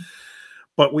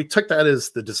 But we took that as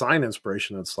the design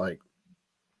inspiration. It's like,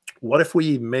 what if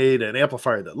we made an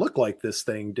amplifier that looked like this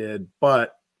thing did,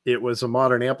 but it was a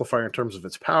modern amplifier in terms of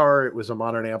its power. It was a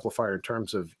modern amplifier in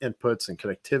terms of inputs and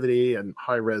connectivity and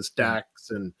high-res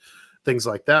DACs and things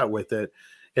like that with it.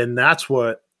 And that's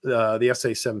what the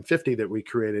SA750 that we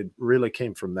created really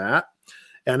came from that.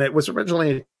 And it was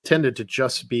originally intended to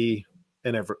just be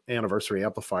an anniversary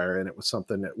amplifier, and it was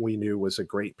something that we knew was a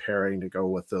great pairing to go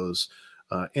with those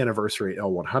anniversary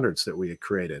L100s that we had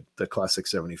created, the classic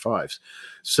 75s.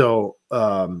 So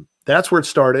that's where it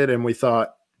started, and we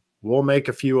thought, we'll make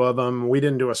a few of them. We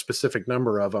didn't do a specific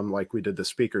number of them like we did the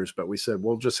speakers, but we said,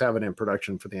 we'll just have it in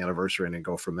production for the anniversary and then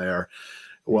go from there.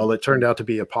 Well, it turned out to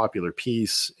be a popular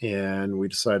piece, and we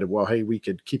decided, well, hey, we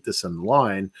could keep this in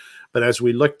line. But as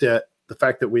we looked at the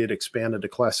fact that we had expanded to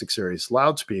Classic Series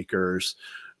loudspeakers,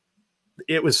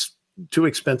 it was too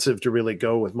expensive to really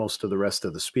go with most of the rest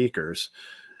of the speakers.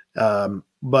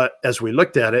 But as we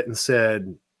looked at it and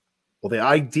said, well, the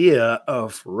idea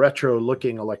of retro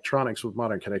looking electronics with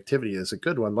modern connectivity is a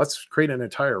good one. Let's create an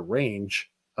entire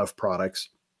range of products.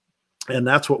 And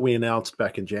that's what we announced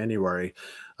back in January.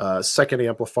 Second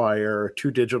amplifier,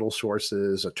 2 digital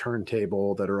sources, a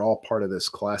turntable that are all part of this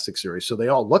classic series. So they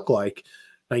all look like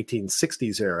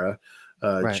 1960s era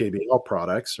JBL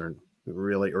products, or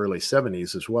really early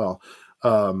 70s as well.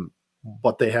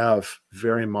 But they have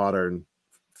very modern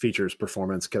features,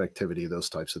 performance, connectivity, those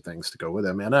types of things to go with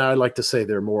them. And I like to say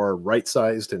they're more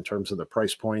right-sized in terms of the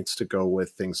price points to go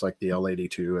with things like the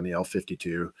L82 and the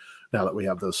L52, now that we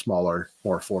have those smaller,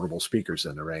 more affordable speakers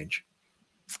in the range.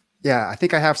 Yeah, I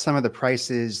think I have some of the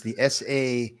prices. The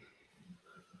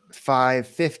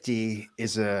SA550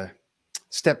 is a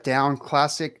step-down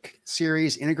classic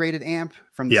series integrated amp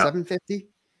from the 750.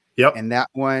 Yep. And that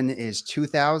one is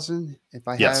 2,000, if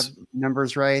I have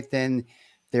numbers right. Then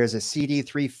there's a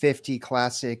CD350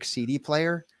 classic CD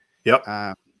player,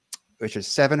 which is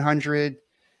 700.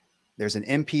 There's an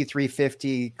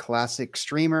MP350 classic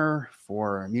streamer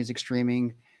for music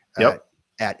streaming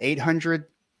at 800,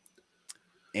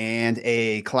 and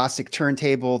a classic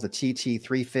turntable, the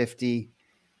TT350,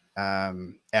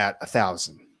 at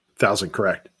 1,000. 1,000,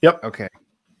 correct. Yep. Okay.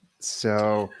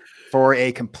 So for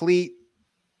a complete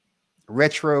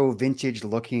retro vintage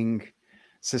looking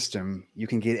system, you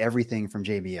can get everything from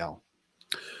JBL.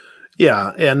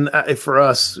 Yeah, and for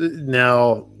us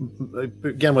now,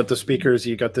 again, with the speakers,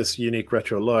 you got this unique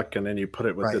retro look, and then you put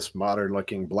it with this modern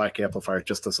looking black amplifier. It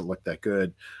just doesn't look that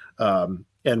good.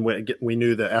 And we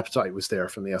knew the appetite was there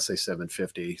from the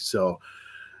SA750. So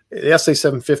the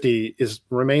SA750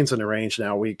 remains in the range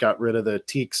now. We got rid of the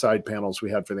teak side panels we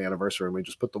had for the anniversary, and we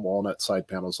just put the walnut side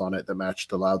panels on it that matched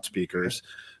the loudspeakers.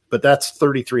 But that's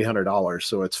 $3,300,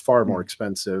 so it's far more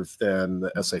expensive than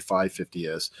the SA550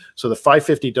 is. So the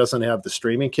 550 doesn't have the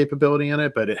streaming capability in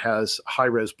it, but it has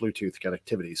high-res Bluetooth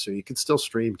connectivity, so you can still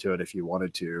stream to it if you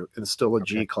wanted to, and it's still a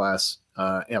G-class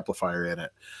amplifier in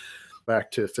it.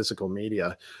 Back to physical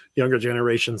media, younger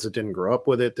generations that didn't grow up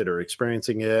with it, that are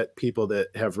experiencing it, people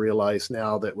that have realized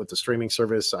now that with the streaming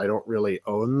service, I don't really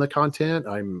own the content,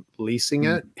 I'm leasing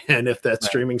it, and if that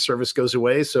streaming service goes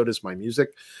away, so does my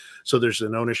music. So there's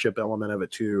an ownership element of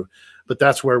it too. But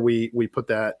that's where we put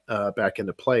that back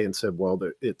into play and said, well,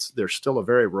 there's still a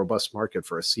very robust market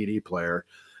for a CD player.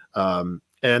 And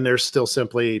there's still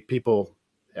simply people,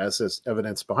 as is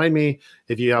evidence behind me,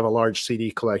 if you have a large CD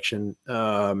collection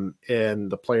and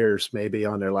the players may be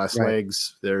on their last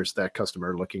legs, there's that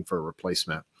customer looking for a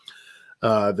replacement.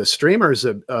 The streamer is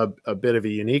a bit of a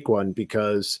unique one,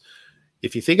 because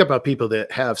if you think about people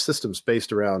that have systems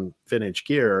based around vintage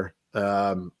gear,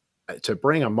 to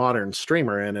bring a modern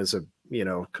streamer in is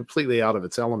completely out of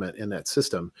its element in that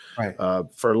system.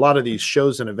 For a lot of these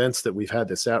shows and events that we've had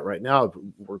this at right now,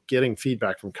 we're getting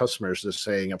feedback from customers just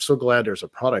saying, I'm so glad there's a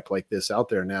product like this out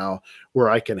there now where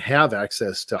I can have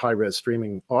access to high-res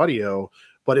streaming audio,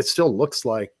 but it still looks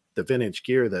like the vintage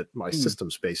gear that my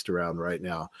system's based around right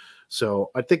now.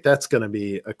 So I think that's going to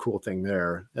be a cool thing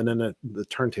there. And then the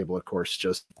turntable, of course,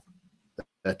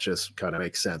 that just kind of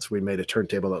makes sense. We made a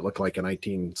turntable that looked like a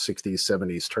 1960s,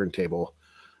 70s turntable.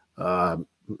 That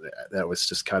was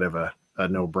just kind of a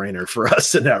no-brainer for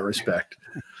us in that respect.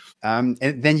 And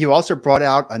then you also brought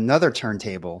out another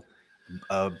turntable,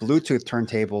 a Bluetooth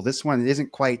turntable. This one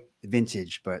isn't quite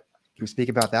vintage, but can you speak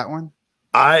about that one?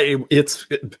 It's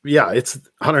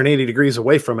 180 degrees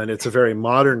away from it. It's a very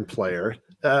modern player.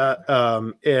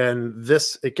 And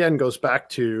this again goes back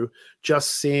to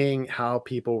just seeing how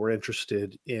people were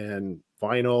interested in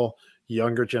vinyl,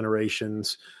 younger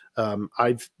generations.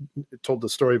 I've told the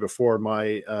story before.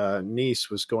 My niece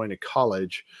was going to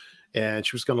college, and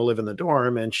she was going to live in the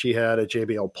dorm, and she had a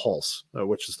JBL Pulse,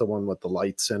 which is the one with the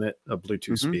lights in it, a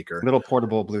Bluetooth speaker, little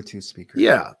portable Bluetooth speaker.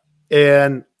 Yeah.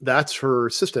 And that's her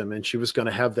system, and she was going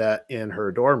to have that in her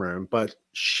dorm room. But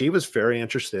she was very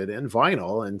interested in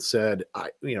vinyl and said,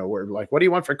 we're like, what do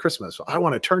you want for Christmas? I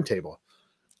want a turntable.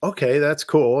 Okay, that's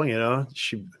cool. I don't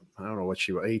know what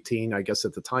she was, 18, I guess,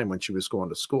 at the time when she was going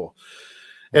to school.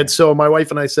 And so my wife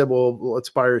and I said, well, let's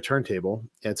buy her a turntable.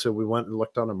 And so we went and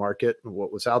looked on the market and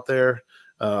what was out there,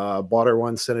 bought her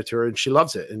one, sent it to her, and she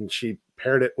loves it. And she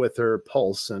paired it with her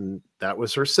Pulse, and that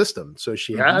was her system. So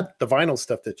she had the vinyl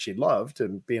stuff that she loved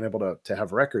and being able to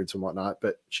have records and whatnot,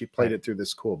 but she played it through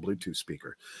this cool Bluetooth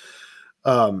speaker.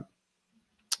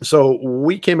 So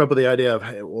we came up with the idea of,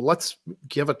 hey, well, let's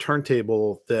give a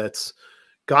turntable that's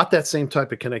got that same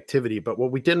type of connectivity, but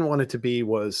what we didn't want it to be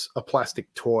was a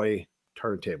plastic toy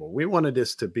turntable. We wanted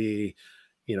this to be,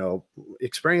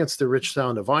 experience the rich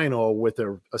sound of vinyl with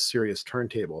a serious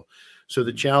turntable. So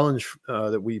the challenge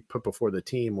that we put before the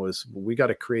team was we got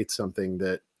to create something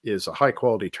that is a high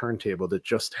quality turntable that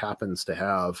just happens to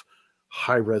have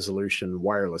high resolution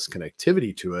wireless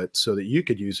connectivity to it so that you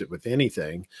could use it with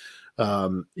anything.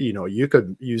 You know, you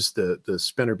could use the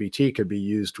Spinner BT could be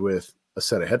used with a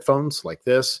set of headphones like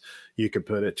this. You could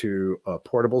put it to a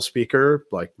portable speaker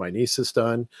like my niece has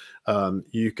done.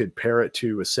 You could pair it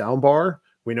to a sound bar.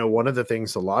 We know one of the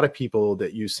things, a lot of people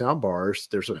that use sound bars,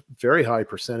 there's a very high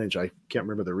percentage, I can't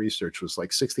remember the research, was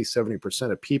like 60,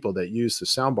 70% of people that use the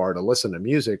sound bar to listen to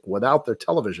music without their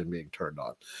television being turned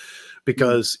on.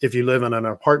 Because if you live in an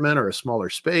apartment or a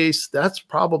smaller space, that's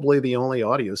probably the only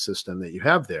audio system that you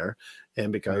have there.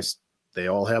 And because they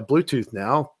all have Bluetooth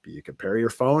now, you can pair your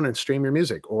phone and stream your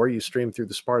music, or you stream through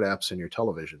the smart apps in your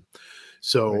television.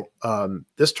 So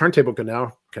this turntable can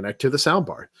now connect to the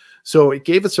soundbar. So it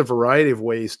gave us a variety of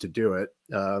ways to do it.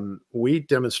 We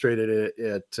demonstrated it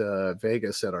at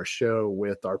Vegas at our show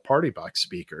with our party box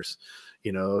speakers.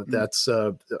 You know, that's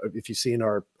if you've seen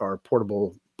our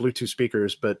portable Bluetooth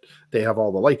speakers, but they have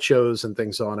all the light shows and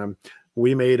things on them.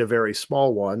 We made a very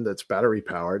small one that's battery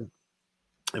powered.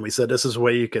 And we said, this is a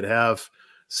way you could have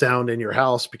sound in your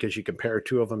house because you can pair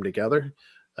two of them together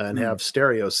and have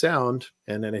stereo sound.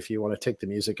 And then if you want to take the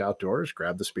music outdoors,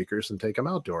 grab the speakers and take them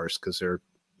outdoors because they're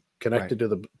connected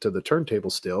to the turntable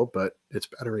still, but it's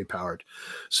battery powered.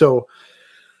 So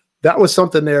that was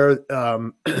something there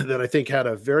that I think had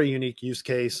a very unique use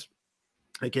case.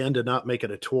 Again, did not make it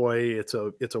a toy. It's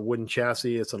a wooden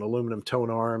chassis. It's an aluminum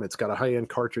tone arm. It's got a high-end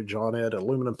cartridge on it,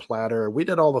 aluminum platter. We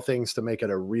did all the things to make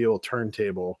it a real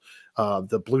turntable.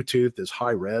 The Bluetooth is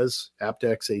high res,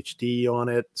 aptX HD on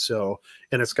it. So,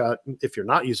 and it's got, if you're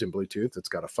not using Bluetooth, it's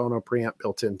got a phono preamp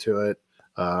built into it,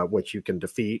 which you can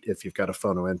defeat if you've got a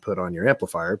phono input on your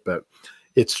amplifier. But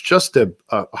it's just a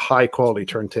high quality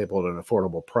turntable at an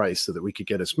affordable price so that we could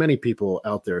get as many people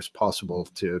out there as possible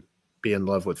to be in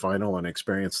love with vinyl and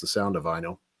experience the sound of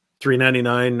vinyl.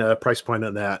 $399 price point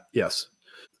on that. Yes.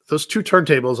 Those two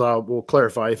turntables, we'll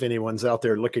clarify if anyone's out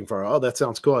there looking for, oh, that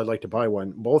sounds cool, I'd like to buy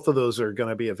one. Both of those are going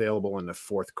to be available in the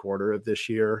fourth quarter of this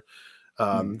year.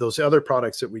 Those other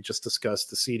products that we just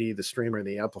discussed, the CD, the streamer, and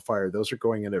the amplifier, those are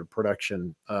going into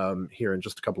production here in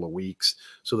just a couple of weeks.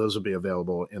 So those will be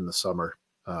available in the summer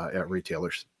at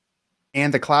retailers.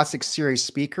 And the Classic Series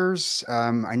speakers,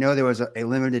 I know there was a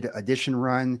limited edition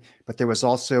run, but there was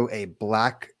also a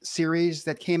Black Series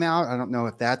that came out. I don't know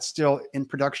if that's still in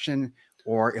production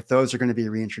or if those are going to be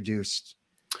reintroduced.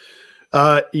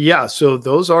 Yeah, so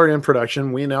those are in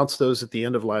production. We announced those at the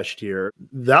end of last year.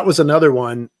 That was another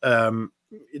one,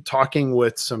 talking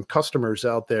with some customers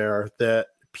out there that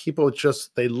people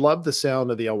just, they love the sound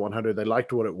of the L100. They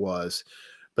liked what it was.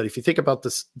 But if you think about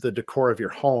this, the decor of your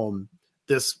home,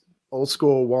 this old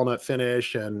school walnut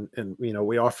finish, and you know,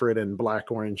 we offer it in black,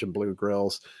 orange, and blue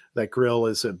grills. That grill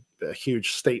is a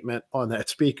huge statement on that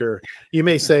speaker. You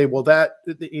may say, well, that,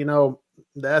 you know,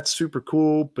 that's super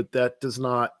cool, but that does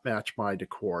not match my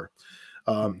decor.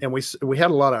 And we had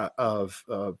a lot of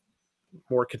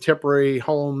more contemporary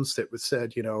homes that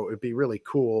said, you know, it'd be really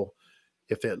cool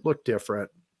if it looked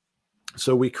different.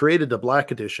 So we created the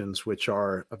Black editions, which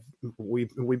are, we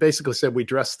basically said we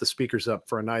dressed the speakers up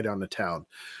for a night on the town.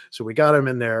 So we got them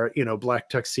in their, you know, black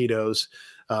tuxedos.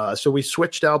 So we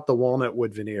switched out the walnut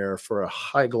wood veneer for a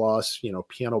high gloss, you know,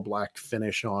 piano black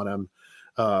finish on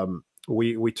them.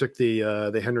 We took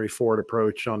the Henry Ford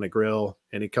approach on the grill,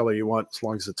 any color you want, as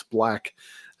long as it's black.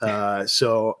 And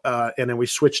then we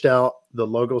switched out the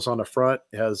logos on the front.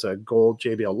 It has a gold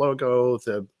JBL logo.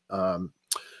 The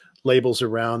labels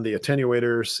around the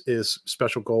attenuators is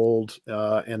special gold,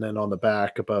 and then on the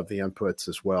back above the inputs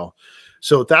as well.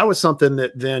 So that was something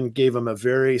that then gave them a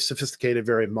very sophisticated,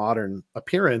 very modern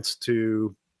appearance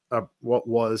to what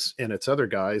was in its other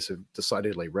guise a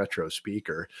decidedly retro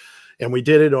speaker. And we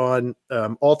did it on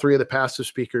all three of the passive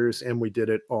speakers, and we did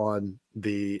it on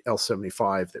the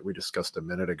L75 that we discussed a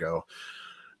minute ago.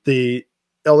 The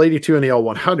L82 and the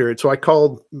L100. So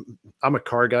I'm a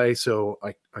car guy, so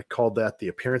I called that the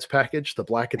appearance package, the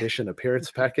Black Edition appearance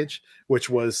package, which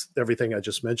was everything I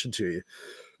just mentioned to you.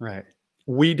 Right.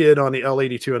 We did on the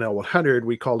L82 and L100,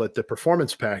 we called it the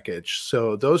performance package.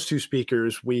 So those two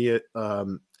speakers, we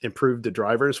improved the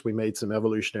drivers. We made some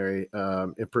evolutionary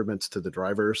improvements to the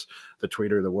drivers, the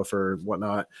tweeter, the woofer,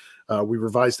 whatnot. We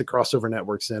revised the crossover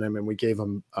networks in them, and we gave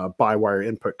them by-wire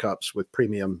input cups with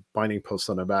premium binding posts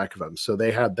on the back of them. So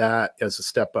they had that as a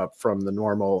step up from the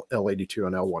normal L82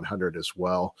 and L100 as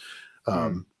well.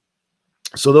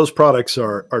 So those products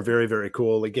are very, very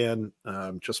cool. Again,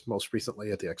 just most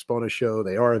recently at the Exponent show,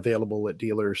 they are available at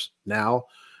dealers now.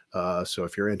 So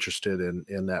if you're interested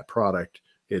in that product,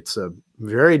 It's a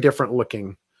very different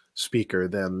looking speaker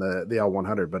than the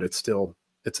L100, but it's an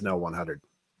L100.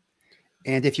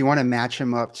 And if you want to match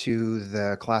them up to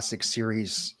the Classic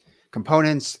Series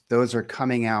components, those are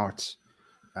coming out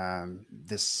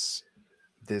this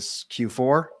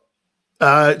Q4.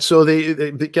 So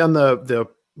they began the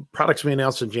products we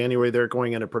announced in January. They're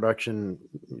going into production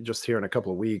just here in a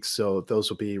couple of weeks. So those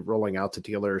will be rolling out to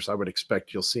dealers. I would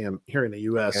expect you'll see them here in the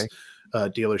US. Okay.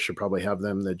 Dealers should probably have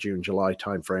them the June, July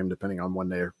timeframe, depending on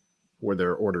where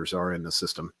their orders are in the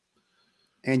system.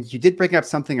 And you did bring up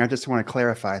something I just want to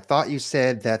clarify. I thought you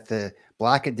said that the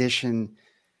Black Edition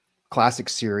Classic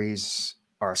Series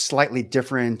are slightly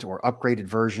different or upgraded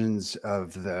versions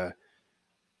of the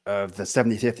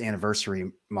 75th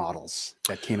anniversary models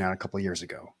that came out a couple of years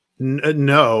ago.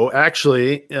 No,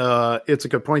 actually, it's a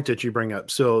good point that you bring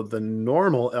up. So the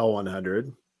normal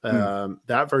L100,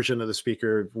 that version of the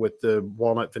speaker with the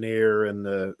walnut veneer and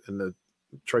the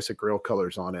Tricycle grill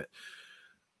colors on it,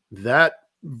 that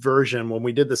version, when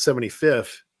we did the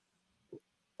 75th,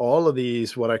 all of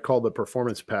these, what I call the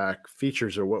performance pack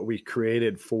features, are what we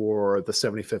created for the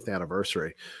 75th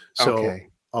anniversary. So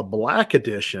a Black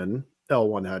Edition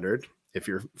L100, if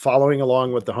you're following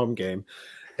along with the home game,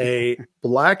 a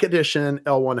Black Edition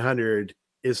L100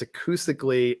 is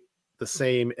acoustically the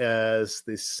same as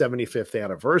the 75th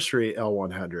anniversary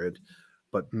L100,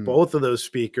 but both of those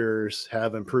speakers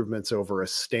have improvements over a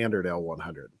standard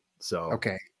L100. So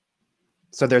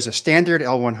so there's a standard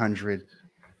L100,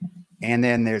 and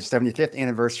then there's 75th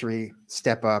anniversary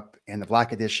step up, and the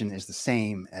Black Edition is the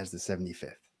same as the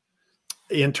 75th.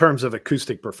 In terms of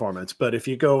acoustic performance. But if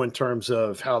you go in terms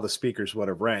of how the speakers would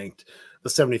have ranked, the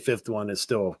 75th one is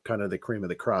still kind of the cream of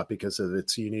the crop because of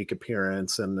its unique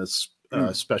appearance and this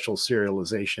special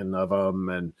serialization of them.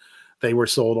 And they were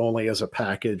sold only as a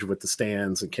package with the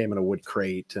stands and came in a wood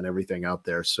crate and everything out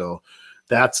there. So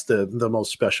that's the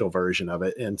most special version of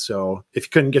it. And so if you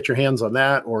couldn't get your hands on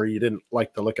that, or you didn't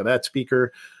like the look of that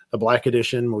speaker, a Black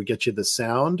Edition will get you the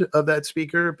sound of that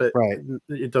speaker, but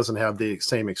it doesn't have the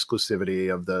same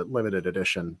exclusivity of the limited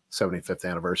edition 75th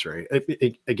anniversary.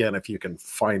 Again, if you can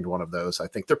find one of those, I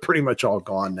think they're pretty much all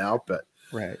gone now, but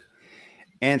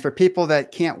And for people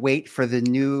that can't wait for the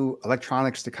new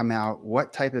electronics to come out,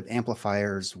 what type of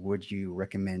amplifiers would you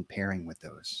recommend pairing with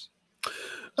those?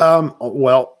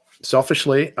 Well,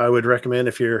 selfishly, I would recommend,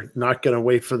 if you're not going to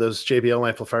wait for those JBL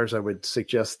amplifiers, I would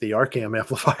suggest the Arcam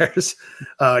amplifiers.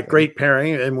 Great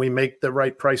pairing, and we make the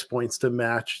right price points to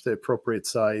match the appropriate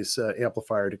size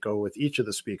amplifier to go with each of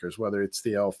the speakers, whether it's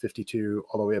the L52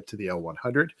 all the way up to the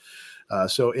L100.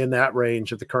 So in that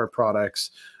range of the current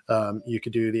products, you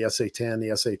could do the SA10, the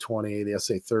SA20, the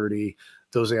SA30.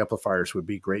 Those amplifiers would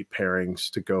be great pairings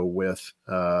to go with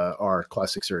our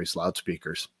Classic Series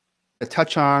loudspeakers. To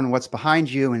touch on what's behind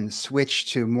you and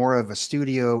switch to more of a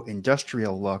studio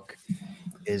industrial look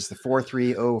is the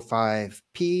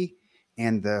 4305P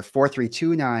and the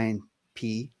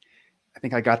 4329P. I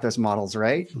think I got those models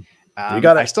right. You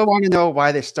got it. I still want to know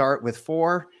why they start with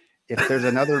 4. If there's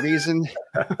another reason,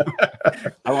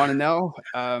 I want to know.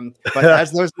 But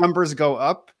as those numbers go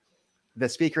up, the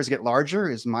speakers get larger,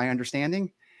 is my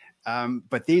understanding.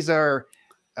 But these are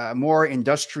more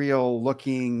industrial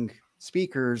looking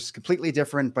speakers, completely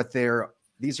different, but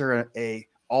these are a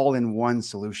all-in-one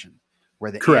solution where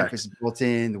the amp is built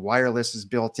in, the wireless is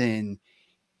built in,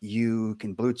 you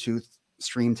can Bluetooth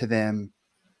stream to them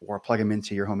or plug them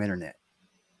into your home internet.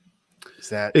 Is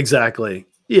that exactly?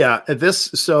 Yeah.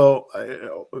 So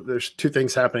there's two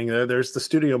things happening there. There's the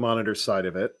studio monitor side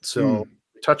of it. So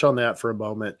touch on that for a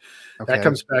moment. That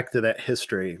comes back to that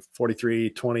history,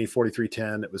 4320,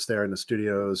 4310, it was there in the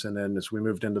studios. And then as we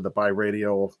moved into the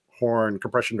bi-radial horn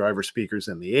compression driver speakers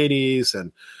in the 80s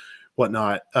and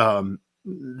whatnot,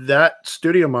 that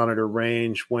studio monitor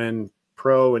range, when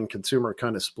pro and consumer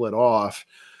kind of split off,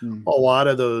 a lot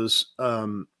of those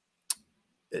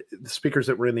the speakers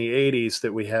that were in the 80s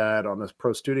that we had on this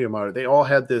pro studio monitor, they all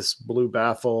had this blue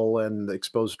baffle and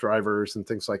exposed drivers and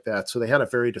things like that. So they had a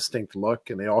very distinct look,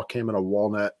 and they all came in a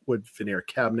walnut wood veneer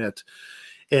cabinet.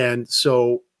 And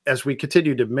so as we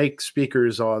continued to make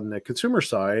speakers on the consumer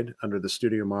side under the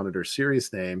Studio Monitor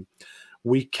series name,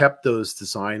 we kept those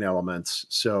design elements.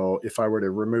 So if I were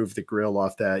to remove the grill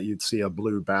off that, you'd see a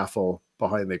blue baffle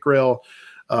behind the grill.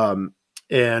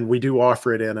 And we do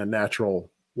offer it in a natural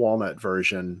walnut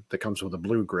version that comes with a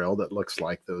blue grill that looks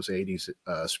like those 80s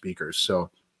speakers.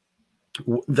 So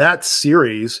that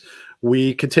series,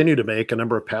 we continue to make a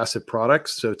number of passive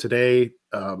products. So today,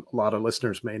 a lot of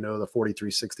listeners may know the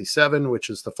 4367, which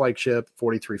is the flagship.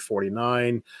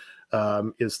 4349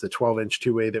 is the 12-inch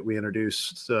two-way that we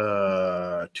introduced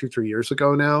 2-3 years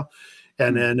ago now.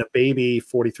 and then a baby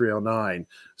 4309.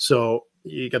 So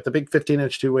you got the big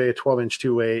 15-inch two-way, a 12-inch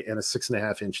two-way, and a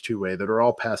 6.5-inch two-way that are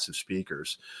all passive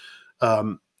speakers.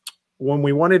 When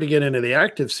we wanted to get into the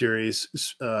active series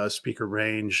speaker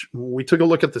range, we took a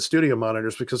look at the studio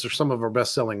monitors because they're some of our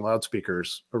best-selling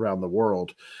loudspeakers around the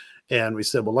world. And we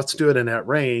said, well, let's do it in that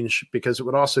range because it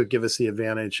would also give us the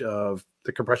advantage of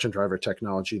the compression driver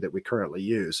technology that we currently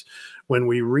use. When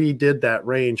we redid that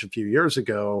range a few years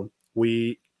ago,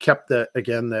 we kept that,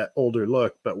 again, that older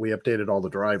look, but we updated all the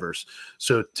drivers.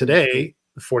 So today,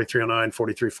 4309,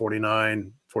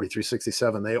 4349,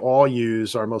 4367, they all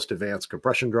use our most advanced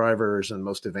compression drivers and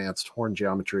most advanced horn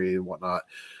geometry and whatnot.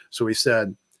 So we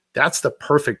said, that's the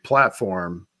perfect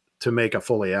platform to make a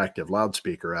fully active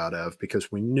loudspeaker out of,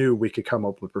 because we knew we could come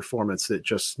up with performance that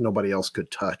just nobody else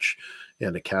could touch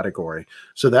in the category.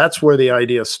 So that's where the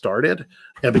idea started.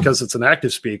 And because it's an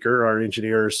active speaker, our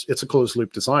engineers, it's a closed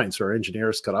loop design. So our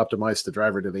engineers could optimize the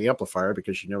driver to the amplifier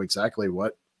because you know exactly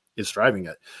what is driving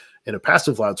it. In a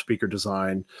passive loudspeaker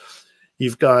design,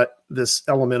 you've got this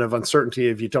element of uncertainty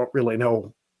if you don't really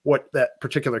know what that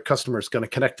particular customer is going to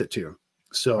connect it to.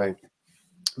 So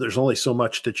there's only so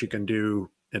much that you can do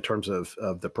in terms of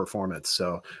the performance.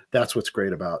 So that's what's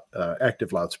great about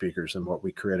active loudspeakers and what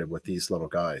we created with these little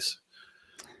guys.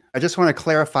 I just want to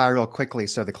clarify real quickly.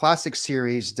 So the Classic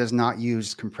series does not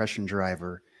use compression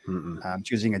driver.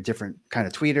 It's using a different kind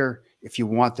of tweeter. If you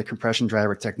want the compression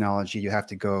driver technology, you have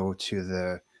to go to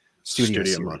the studio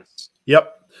series.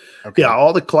 Yep. Okay. Yeah,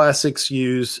 all the Classics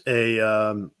use a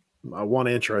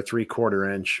 1-inch or a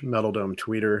 3/4-inch metal dome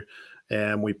tweeter,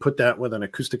 and we put that with an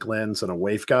acoustic lens and a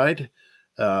waveguide,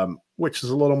 which is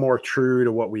a little more true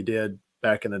to what we did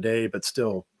back in the day, but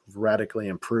still radically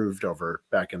improved over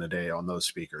back in the day on those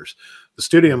speakers. The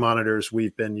studio monitors,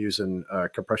 we've been using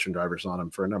compression drivers on them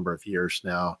for a number of years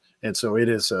now. And so it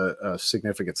is a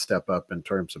significant step up in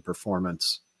terms of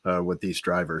performance with these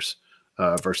drivers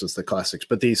versus the Classics.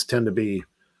 But these tend to be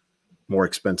more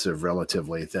expensive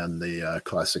relatively than the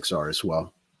Classics are as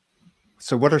well.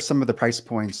 So what are some of the price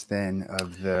points then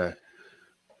of the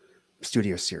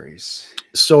studio series?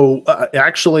 So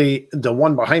actually the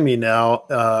one behind me now,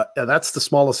 that's the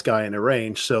smallest guy in the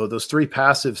range. So those three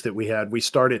passives that we had, we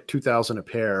start at $2,000 a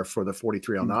pair for the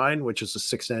 4309, which is a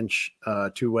 6-inch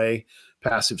two-way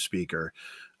passive speaker.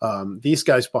 These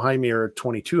guys behind me are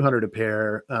 $2,200 a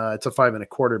pair. It's a 5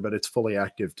 1/4, but it's fully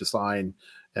active design,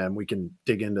 and we can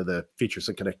dig into the features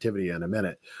and connectivity in a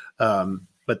minute.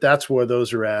 But that's where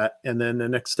those are at. And then the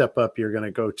next step up you're going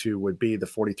to go to would be the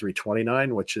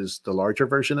 4329, which is the larger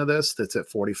version of this. That's at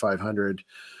 $4,500.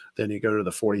 Then you go to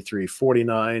the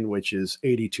 4349, which is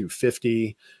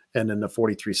 $8,250. And then the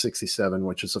 4367,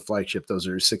 which is a flagship. Those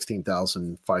are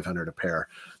 $16,500 a pair.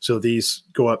 So these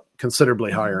go up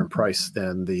considerably higher in price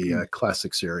than the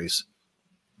Classic series.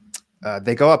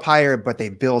 They go up higher, but they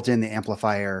build in the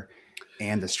amplifier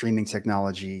and the streaming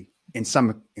technology in some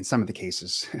of the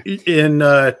cases. In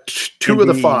two of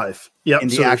the 5. Yeah. In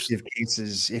the active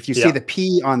cases, if you see the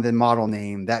P on the model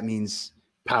name, that means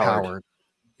powered.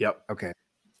 Yep. Okay.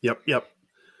 Yep.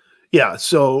 Yeah.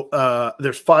 So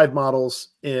there's 5 models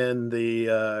in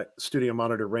the studio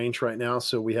monitor range right now.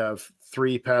 So we have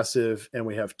 3 passive and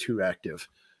we have 2 active,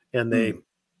 and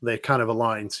they kind of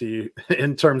align. So you,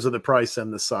 in terms of the price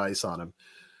and the size on them.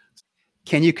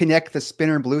 Can you connect the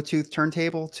spinner Bluetooth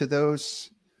turntable to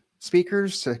those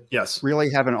speakers to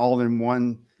really have an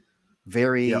all-in-one,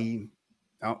 very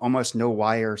almost no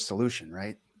wire solution,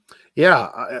 right?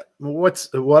 Yeah. What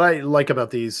I like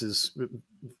about these is,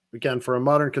 again, for a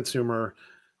modern consumer,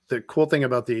 the cool thing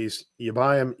about these, you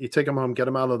buy them, you take them home, get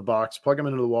them out of the box, plug them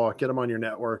into the wall, get them on your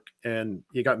network, and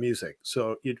you got music.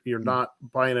 So you're not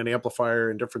buying an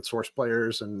amplifier and different source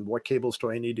players and what cables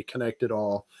do I need to connect it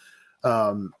all.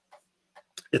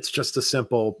 It's just a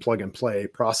simple plug and play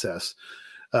process.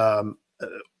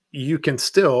 You can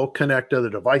still connect other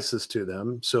devices to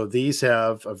them. So these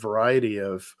have a variety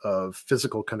of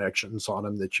physical connections on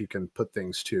them that you can put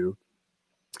things to,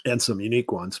 and some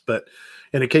unique ones. But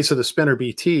in the case of the Spinner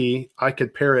BT, I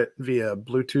could pair it via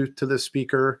Bluetooth to the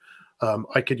speaker.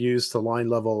 I could use the line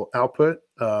level output.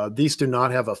 These do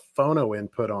not have a phono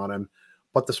input on them,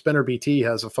 but the Spinner BT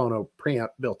has a phono preamp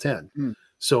built in.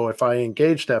 So if I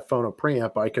engage that phono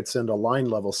preamp, I could send a line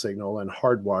level signal and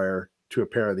hardwire to a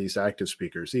pair of these active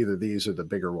speakers, either these or the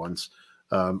bigger ones,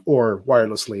 or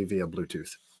wirelessly via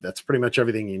Bluetooth. That's pretty much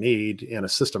everything you need in a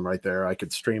system right there. I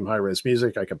could stream high-res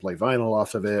music. I could play vinyl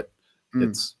off of it.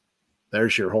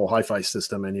 There's your whole hi-fi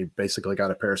system, and you basically got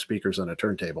a pair of speakers and a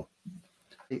turntable.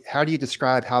 How do you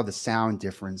describe how the sound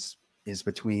difference is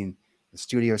between the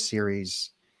Studio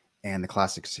series and the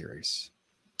Classic series?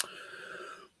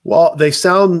 Well, they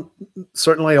sound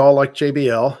certainly all like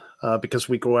JBL because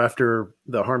we go after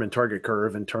the Harman target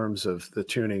curve in terms of the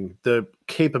tuning. The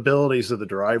capabilities of the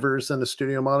drivers and the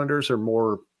studio monitors are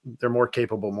they're more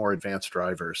capable, more advanced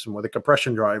drivers. And with a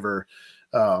compression driver,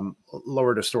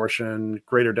 lower distortion,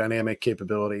 greater dynamic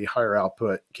capability, higher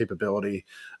output capability.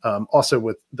 Also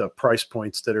with the price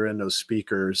points that are in those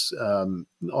speakers on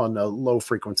the low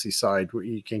frequency side,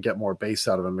 you can get more bass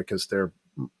out of them because they're,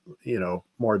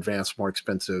 more advanced, more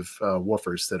expensive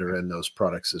woofers that are in those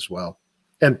products as well,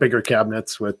 and bigger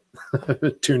cabinets with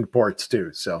tuned ports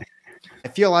too. So I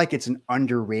feel like it's an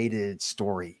underrated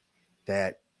story,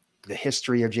 that the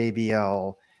history of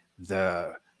JBL,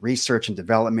 the research and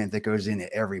development that goes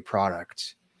into every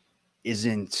product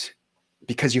isn't,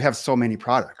 because you have so many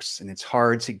products and it's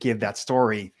hard to give that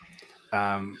story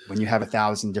when you have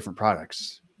 1,000 different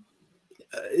products.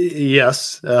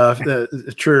 Yes,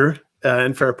 true.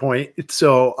 And fair point.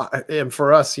 So, and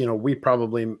for us, we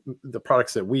probably, the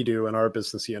products that we do in our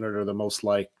business unit are the most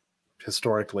like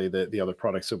historically the other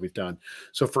products that we've done.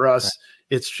 So for us,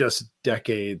 right, it's just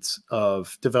decades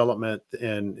of development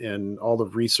and all the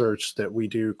research that we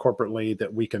do corporately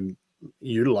that we can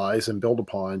utilize and build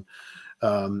upon.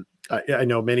 I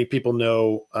know many people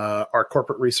know our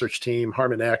corporate research team,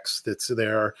 Harman X, that's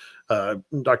there,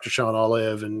 Dr. Sean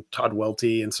Olive and Todd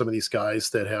Welty, and some of these guys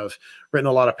that have written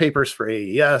a lot of papers for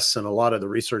AES, and a lot of the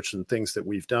research and things that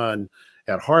we've done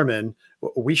at Harman,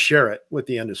 we share it with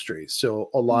the industry. So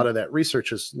a lot of that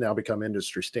research has now become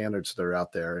industry standards that are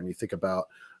out there. And you think about,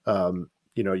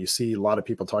 you see a lot of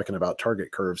people talking about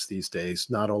target curves these days,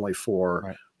 not only for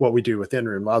right, what we do with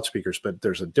in-room loudspeakers, but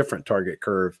there's a different target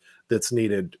curve that's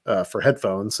needed for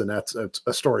headphones. And that's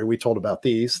a story we told about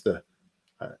these.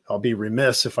 I'll be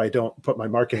remiss if I don't put my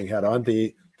marketing hat on,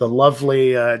 the lovely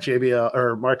JBL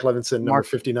or Mark Levinson number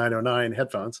 5909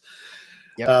 headphones.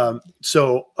 Yep.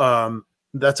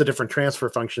 That's a different transfer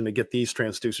function to get these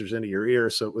transducers into your ear.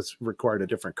 So it was required a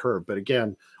different curve. But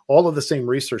again, all of the same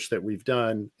research that we've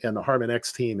done and the Harman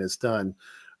X team has done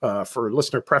for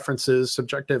listener preferences,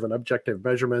 subjective and objective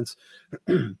measurements,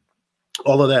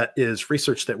 all of that is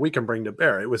research that we can bring to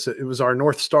bear. It was our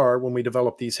North Star when we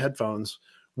developed these headphones.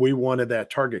 We wanted that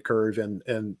target curve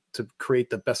and to create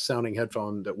the best sounding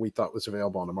headphone that we thought was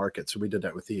available on the market. So we did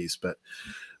that with these. But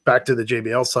back to the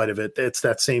JBL side of it, it's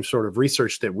that same sort of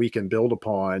research that we can build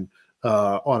upon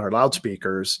on our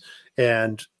loudspeakers,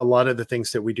 and a lot of the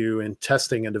things that we do in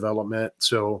testing and development.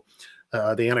 So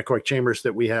the anechoic chambers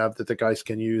that we have that the guys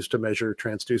can use to measure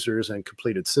transducers and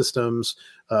completed systems,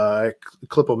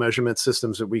 clipple measurement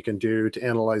systems that we can do to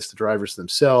analyze the drivers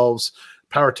themselves,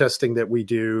 power testing that we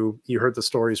do. You heard the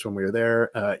stories when we were there.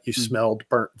 You smelled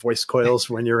burnt voice coils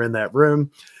when you're in that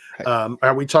room.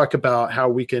 We talk about how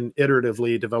we can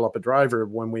iteratively develop a driver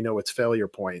when we know its failure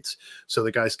points. So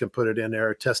the guys can put it in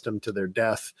there, test them to their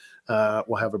death.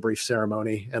 We'll have a brief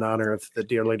ceremony in honor of the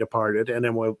dearly departed. And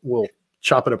then we'll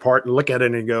chop it apart and look at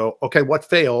it and go, okay, what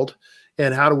failed?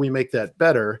 And how do we make that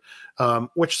better?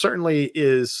 Which certainly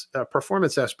is a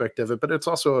performance aspect of it, but it's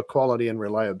also a quality and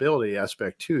reliability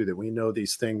aspect too, that we know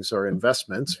these things are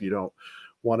investments. You don't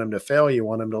want them to fail, you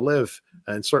want them to live.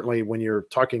 And certainly when you're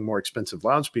talking more expensive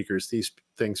loudspeakers, these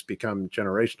things become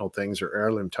generational things or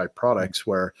heirloom type products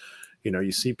where,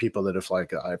 you see people that have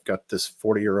like, I've got this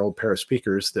 40-year-old pair of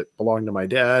speakers that belong to my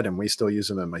dad and we still use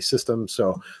them in my system.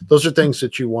 So those are things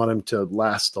that you want them to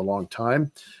last a long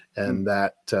time. And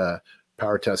that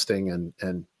power testing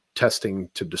and testing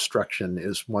to destruction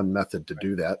is one method to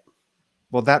do that.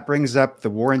 Well, that brings up the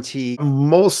warranty.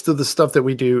 Most of the stuff that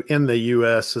we do in the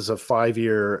U.S. is a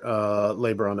 5-year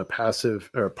labor on the passive,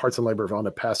 or parts and labor on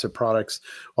the passive products.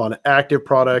 On active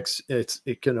products,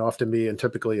 it can often be, and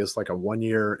typically is like a 1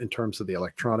 year in terms of the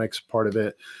electronics part of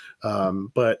it.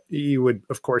 But you would,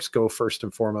 of course, go first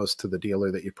and foremost to the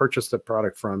dealer that you purchased the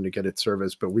product from to get it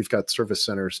serviced. But we've got service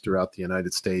centers throughout the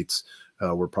United States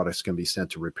where products can be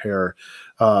sent to repair.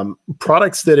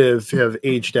 Products that have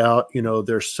aged out,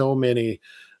 there's so many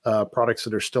products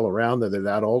that are still around that are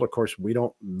that old. Of course, we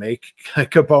don't make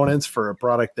components for a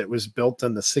product that was built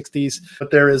in the 60s,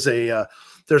 but there's a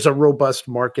robust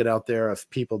market out there of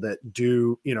people that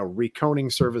do,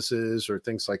 reconing services or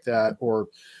things like that, or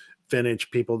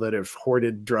vintage people that have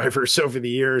hoarded drivers over the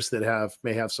years that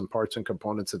may have some parts and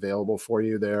components available for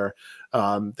you there.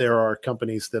 There are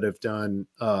companies that have done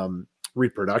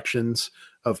reproductions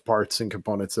of parts and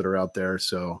components that are out there.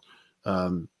 So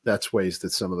that's ways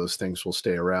that some of those things will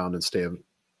stay around and stay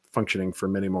functioning for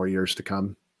many more years to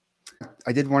come.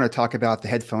 I did want to talk about the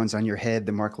headphones on your head,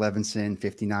 the Mark Levinson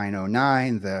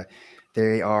 5909.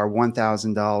 They are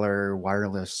 $1,000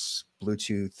 wireless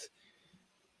Bluetooth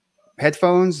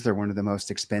headphones. They're one of the most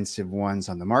expensive ones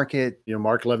on the market. You know,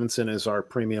 Mark Levinson is our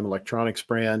premium electronics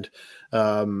brand.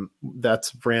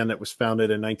 That's a brand that was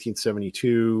founded in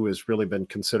 1972, has really been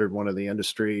considered one of the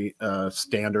industry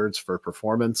standards for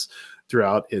performance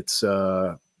throughout its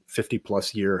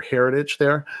 50-plus year heritage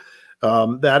there.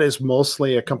 That is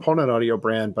mostly a component audio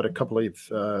brand, but a couple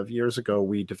of years ago,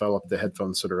 we developed the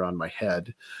headphones that are on my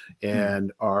head.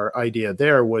 And our idea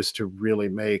there was to really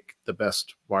make the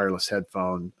best wireless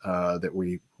headphone that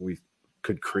we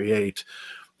could create.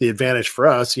 The advantage for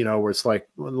us, you know, where it's like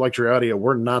luxury audio,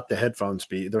 we're not the headphones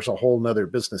there's a whole nother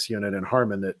business unit in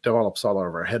Harman that develops all of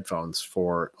our headphones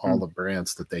for all the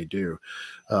brands that they do.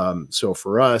 So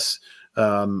for us,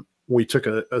 we took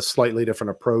a slightly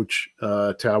different approach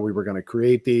to how we were going to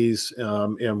create these,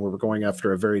 and we were going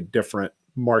after a very different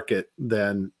market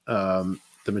than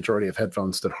the majority of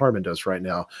headphones that Harman does right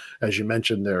now. As you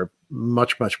mentioned, they're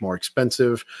much, much more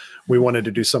expensive. We wanted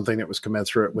to do something that was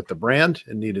commensurate with the brand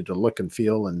and needed to look and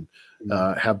feel and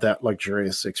have that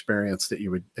luxurious experience that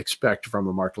you would expect from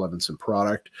a Mark Levinson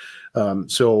product.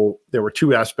 So there were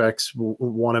two aspects.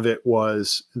 One of it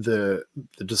was the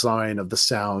design of the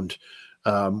sound.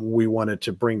 We wanted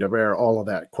to bring to bear all of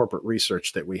that corporate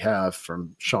research that we have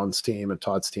from Sean's team and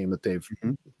Todd's team, that they've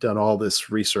done all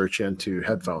this research into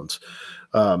headphones.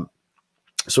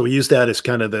 So we use that as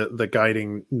kind of the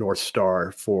guiding North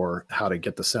Star for how to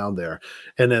get the sound there.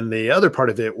 And then the other part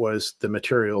of it was the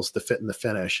materials, the fit and the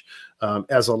finish.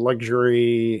 As a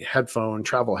luxury headphone,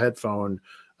 travel headphone,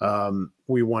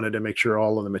 we wanted to make sure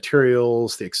all of the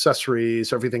materials, the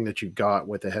accessories, everything that you got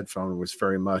with the headphone was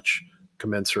very much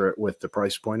commensurate with the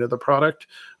price point of the product,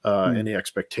 and the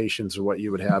expectations of what you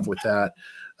would have with that.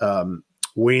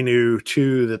 We knew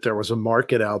too that there was a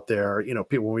market out there. You know,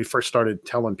 people, when we first started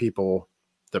telling people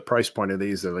the price point of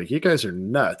these, they're like, you guys are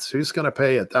nuts. Who's going to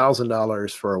pay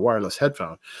 $1,000 for a wireless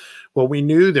headphone? Well, we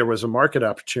knew there was a market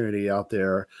opportunity out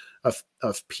there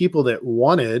of people that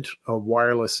wanted a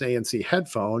wireless ANC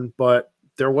headphone, but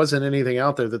there wasn't anything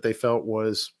out there that they felt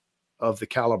was of the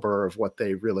caliber of what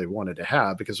they really wanted to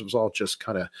have, because it was all just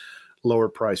kind of lower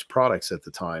priced products at the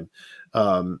time.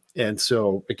 And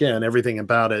so again, everything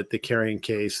about it, the carrying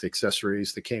case, the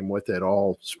accessories that came with it,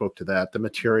 all spoke to that. The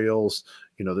materials,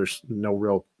 you know, there's no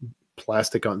real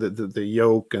plastic on the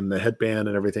yoke, and the headband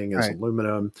and everything is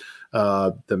aluminum.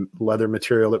 The leather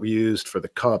material that we used for the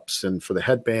cups and for the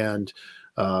headband,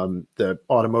 the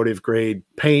automotive grade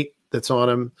paint that's on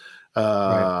them,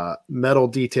 metal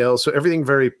details. So everything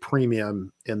very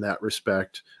premium in that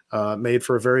respect, made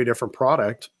for a very different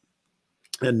product.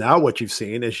 And now what you've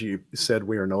seen, as you said,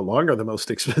 we are no longer the most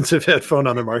expensive headphone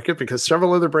on the market, because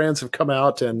several other brands have come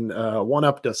out and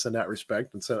one-upped us in that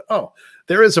respect and said, oh,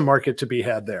 there is a market to be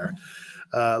had there.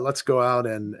 Let's go out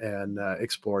and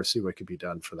explore, see what could be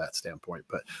done for that standpoint.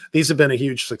 But these have been a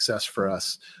huge success for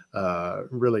us.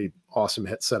 Really awesome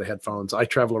set of headphones. I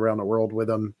travel around the world with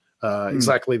them.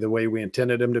 Exactly the way we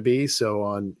intended them to be. So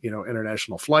on, you know,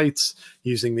 international flights,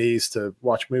 using these to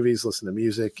watch movies, listen to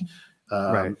music,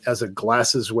 as a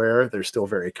glasses wear, they're still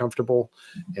very comfortable.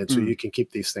 And so you can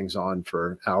keep these things on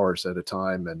for hours at a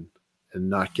time and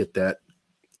not get that,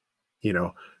 you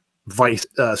know, vice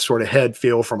sort of head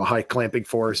feel from a high clamping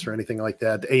force or anything like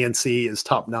that. The ANC is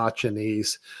top notch in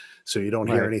these, so you don't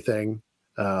hear anything.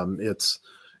 It's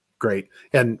great.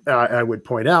 And I would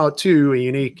point out too, a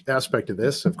unique aspect of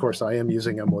this, of course, I am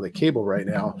using them with a cable right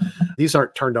now. These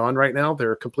aren't turned on right now.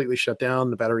 They're completely shut down.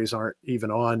 The batteries aren't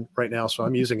even on right now. So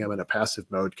I'm using them in a passive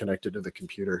mode connected to the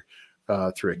computer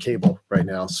through a cable right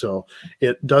now. So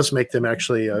it does make them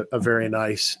actually a very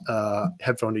nice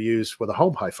headphone to use with a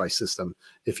home hi-fi system,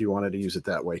 if you wanted to use it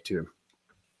that way too.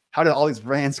 How did all these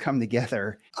brands come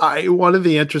together? One of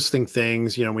the interesting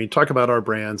things, you know, when you talk about our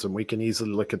brands, and we can easily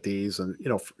look at these and, you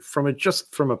know, from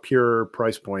a pure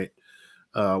price point,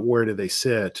 where do they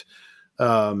sit?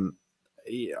 Arcam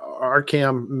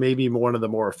may be one of the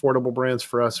more affordable brands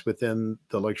for us within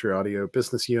the luxury audio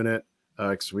business unit,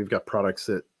 because we've got products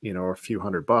that, you know, are a few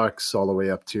 $100 all the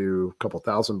way up to a couple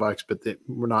 $1,000, but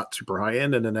we're not super high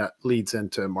end. And then that leads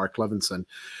into Mark Levinson.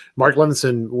 Mark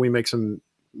Levinson, we make some,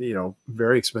 you know,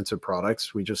 very expensive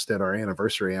products. We just did our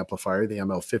anniversary amplifier, the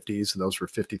ML50s, and those were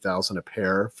 $50,000 a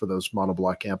pair for those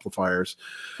monoblock amplifiers.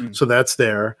 So that's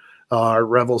there. Our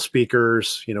Revel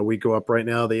speakers, you know, we go up right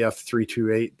now, the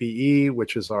F328BE,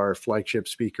 which is our flagship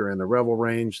speaker in the Revel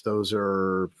range. Those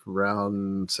are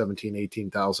around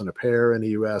 $17,000, $18,000 a pair in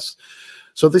the US.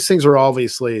 So these things are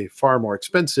obviously far more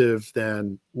expensive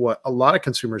than what a lot of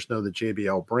consumers know the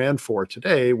JBL brand for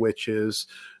today, which is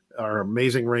our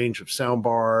amazing range of sound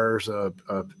bars,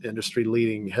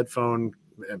 industry-leading headphone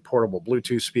and portable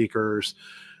Bluetooth speakers,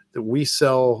 we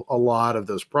sell a lot of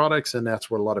those products, and that's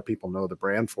what a lot of people know the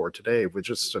brand for today, with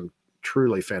just some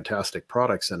truly fantastic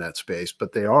products in that space.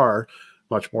 But they are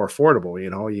much more affordable. You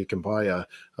know, you can buy a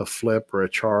Flip or a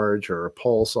Charge or a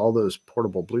Pulse, all those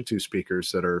portable Bluetooth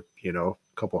speakers that are, you know,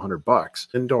 a couple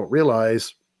 $100, and don't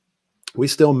realize we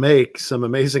still make some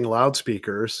amazing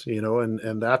loudspeakers, you know,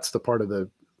 and that's the part of the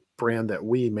brand that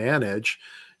we manage.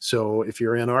 So if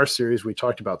you're in our series, we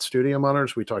talked about studio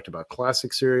monitors, we talked about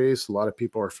classic series. A lot of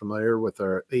people are familiar with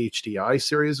our HDI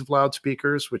series of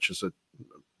loudspeakers, which is a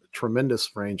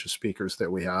tremendous range of speakers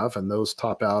that we have, and those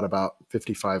top out about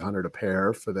 $5,500 a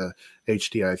pair for the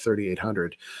HDI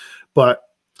 3800. But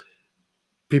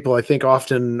people, I think,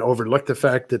 often overlook the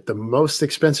fact that the most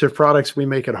expensive products we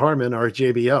make at Harman are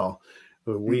JBL.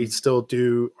 We still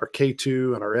do our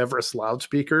K2 and our Everest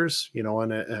loudspeakers, you know,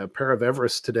 and a pair of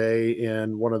Everest today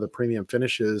in one of the premium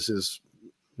finishes is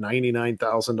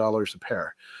 $99,000 a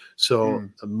pair. So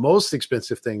the most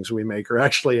expensive things we make are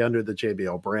actually under the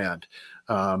JBL brand.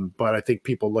 But I think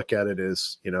people look at it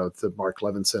as, you know, the Mark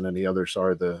Levinson and the others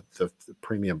are the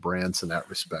premium brands in that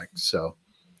respect. So,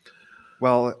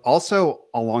 well, also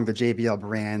along the JBL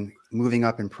brand, moving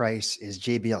up in price is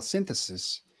JBL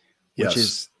Synthesis, which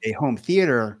is a home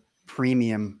theater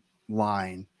premium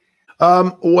line.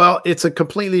 Well, it's a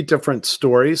completely different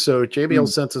story. So JBL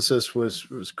Synthesis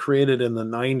was created in the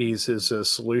 90s as a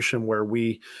solution where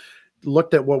we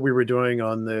looked at what we were doing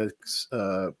on the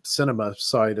cinema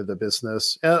side of the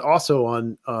business, and also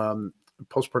on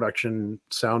post-production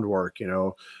sound work, you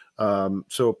know.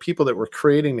 So people that were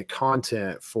creating the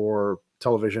content for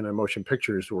television and motion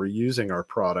pictures were using our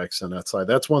products on that side.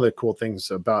 That's one of the cool things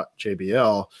about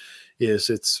JBL is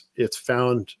it's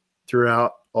found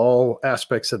throughout all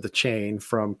aspects of the chain,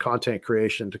 from content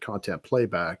creation to content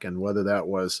playback, and whether that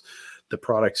was the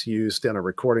products used in a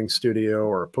recording studio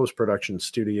or a post-production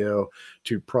studio,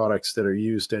 to products that are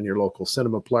used in your local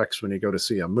cinemaplex when you go to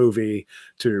see a movie,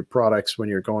 to products when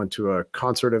you're going to a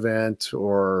concert event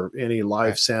or any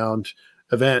live sound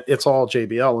event. It's all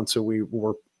JBL. And so we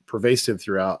were pervasive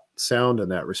throughout sound in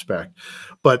that respect.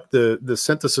 But the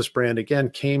Synthesis brand, again,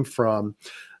 came from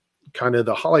kind of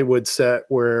the Hollywood set,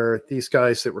 where these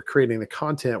guys that were creating the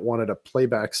content wanted a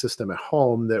playback system at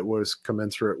home that was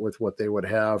commensurate with what they would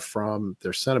have from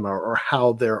their cinema, or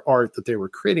how their art that they were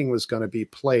creating was going to be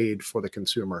played for the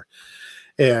consumer.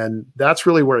 And that's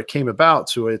really where it came about.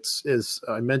 So it's, as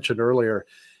I mentioned earlier,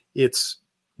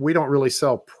 we don't really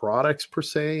sell products per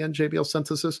se in JBL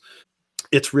Synthesis.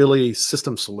 It's really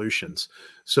system solutions.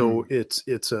 So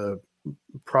it's a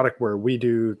product where we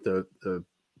do the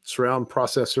surround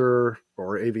processor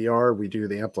or AVR, we do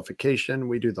the amplification,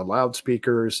 we do the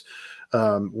loudspeakers,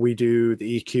 we do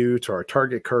the EQ to our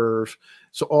target curve.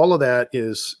 So all of that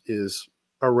is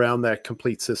around that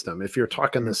complete system. If you're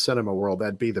talking the cinema world,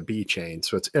 that'd be the B chain.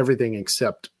 So it's everything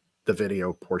except the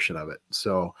video portion of it.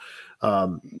 So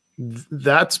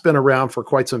that's been around for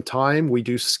quite some time. We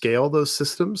do scale those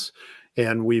systems,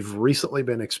 and we've recently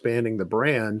been expanding the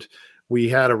brand. We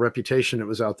had a reputation that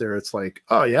was out there. It's like,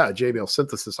 oh yeah, JBL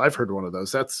Synthesis, I've heard one of those.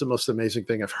 That's the most amazing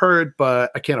thing I've heard,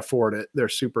 but I can't afford it. They're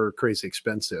super crazy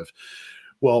expensive.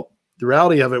 Well, the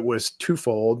reality of it was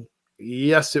twofold.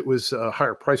 Yes, it was a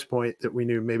higher price point that we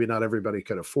knew maybe not everybody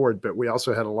could afford, but we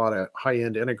also had a lot of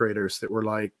high-end integrators that were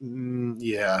like,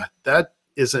 yeah, that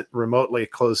isn't remotely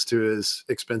close to as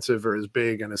expensive or as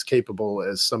big and as capable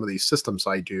as some of these systems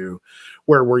I do,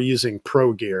 where we're using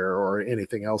pro gear or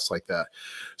anything else like that.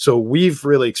 So we've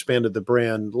really expanded the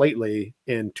brand lately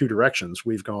in two directions.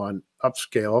 We've gone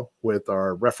upscale with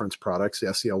our reference products, the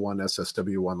SCL1,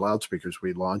 SSW1 loudspeakers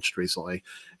we launched recently.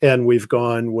 And we've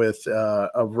gone with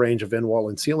a range of in-wall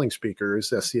and ceiling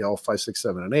speakers, SCL 5, 6,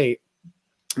 7, and 8,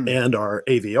 and our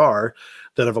AVR,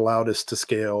 that have allowed us to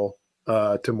scale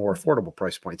to more affordable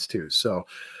price points too. So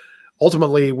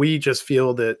ultimately, we just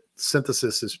feel that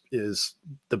Synthesis is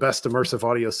the best immersive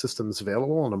audio systems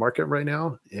available on the market right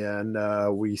now. And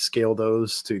we scale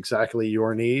those to exactly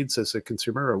your needs as a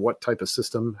consumer, or what type of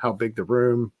system, how big the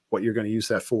room, what you're going to use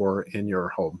that for in your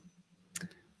home.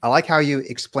 I like how you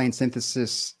explain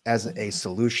Synthesis as a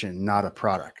solution, not a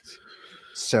product.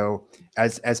 So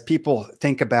as people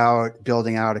think about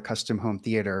building out a custom home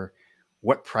theater,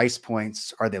 what price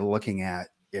points are they looking at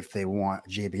if they want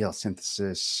JBL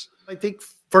Synthesis? I think,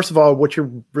 first of all, what you're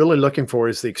really looking for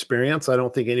is the experience. I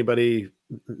don't think anybody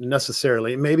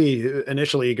necessarily, maybe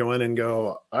initially you go in and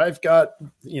go, I've got,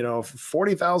 you know,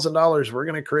 $40,000. We're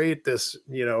going to create this,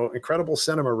 you know, incredible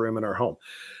cinema room in our home.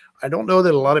 I don't know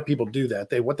that a lot of people do that.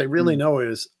 What they really know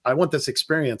is, I want this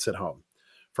experience at home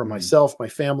for myself, my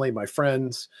family, my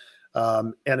friends.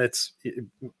 And it's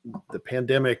the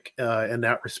pandemic in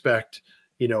that respect,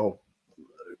 you know,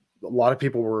 a lot of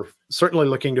people were certainly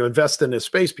looking to invest in this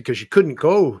space because you couldn't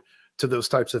go to those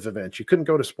types of events. You couldn't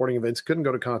go to sporting events, couldn't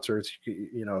go to concerts,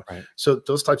 you know, Right. so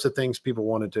those types of things people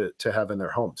wanted to have in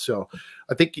their home. So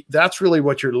I think that's really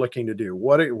what you're looking to do.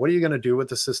 What are you going to do with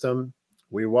the system?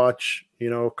 We watch,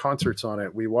 you know, concerts on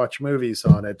it. We watch movies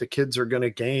on it. The kids are going to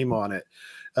game on it.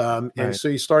 And Right. so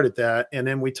you start at that. And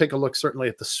then we take a look certainly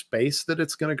at the space that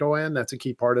it's going to go in. That's a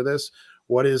key part of this.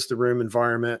 What is the room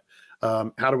environment?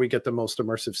 How do we get the most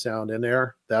immersive sound in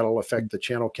there? That'll affect the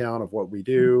channel count of what we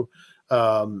do.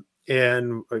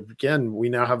 And again, we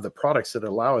now have the products that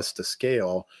allow us to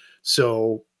scale.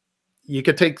 So you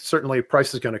could take, certainly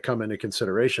price is going to come into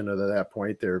consideration at that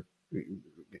point.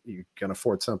 You can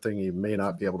afford something, you may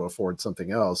not be able to afford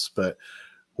something else, but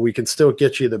we can still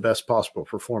get you the best possible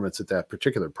performance at that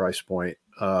particular price point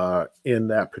in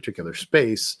that particular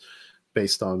space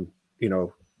based on, you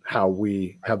know, how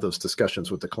we have those discussions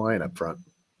with the client up front.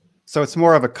 So it's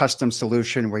more of a custom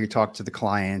solution where you talk to the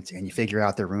client and you figure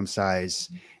out their room size.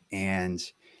 And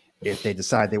if they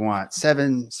decide they want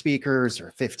 7 speakers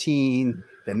or 15,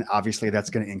 then obviously that's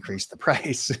going to increase the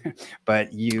price.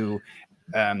 But you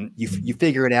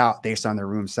figure it out based on the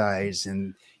room size,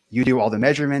 and you do all the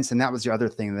measurements. And that was the other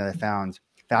thing that I found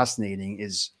fascinating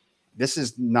is this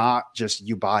is not just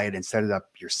you buy it and set it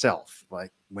up yourself.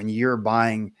 Like when you're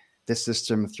buying this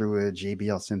system through a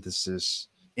JBL Synthesis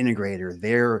integrator,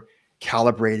 they're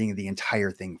calibrating the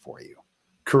entire thing for you.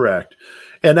 Correct.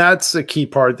 And that's the key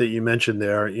part that you mentioned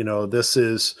there. You know, this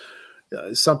is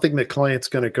something that client's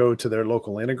going to go to their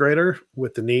local integrator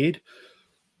with the need.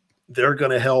 They're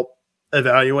going to help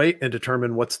evaluate and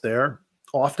determine what's there.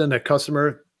 Often a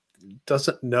customer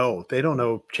doesn't know. They don't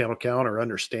know channel count or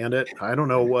understand it. I don't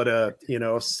know what a, you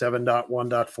know,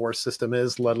 7.1.4 system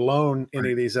is, let alone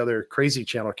any of these other crazy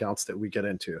channel counts that we get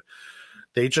into.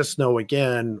 They just know,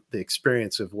 again, the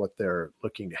experience of what they're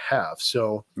looking to have.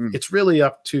 So it's really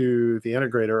up to the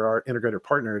integrator, our integrator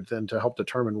partner, then to help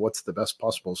determine what's the best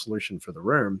possible solution for the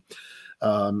room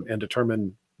and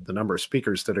determine the number of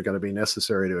speakers that are going to be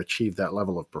necessary to achieve that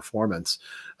level of performance.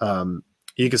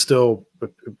 You could still,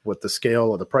 with the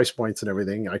scale of the price points and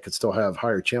everything, I could still have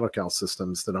higher channel count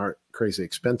systems that aren't crazy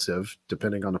expensive,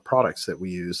 depending on the products that we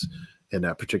use in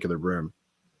that particular room.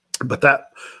 But that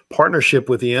partnership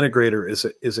with the integrator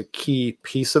is a key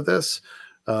piece of this.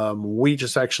 We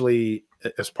just actually,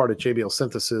 as part of JBL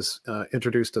Synthesis,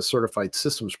 introduced a certified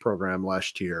systems program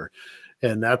last year.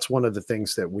 And that's one of the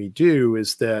things that we do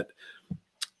is that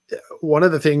one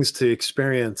of the things to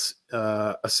experience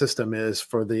a system is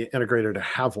for the integrator to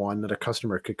have one that a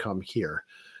customer could come here.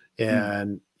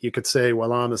 And you could say,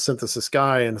 well, I'm a synthesis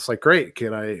guy. And it's like, great.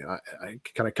 Can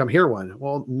I come here one?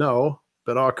 Well, no,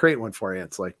 but I'll create one for you.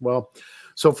 It's like, well,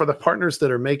 so for the partners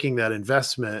that are making that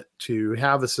investment to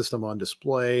have a system on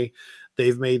display,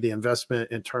 they've made the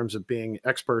investment in terms of being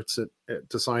experts at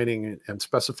designing and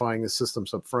specifying the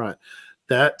systems up front.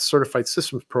 That certified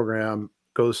systems program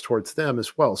goes towards them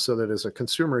as well, so that as a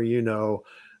consumer, you know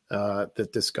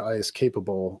that this guy is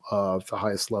capable of the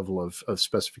highest level of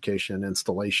specification,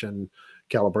 installation,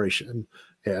 calibration,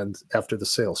 and after the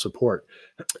sale support.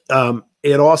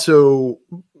 It also,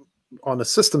 on the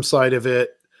system side of it,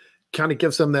 kind of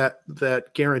gives them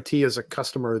that guarantee as a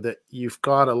customer that you've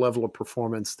got a level of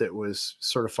performance that was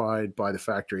certified by the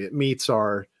factory. It meets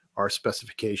our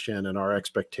specification and our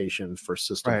expectation for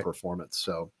system performance.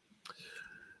 So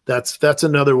that's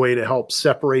another way to help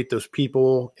separate those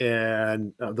people,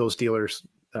 and those dealers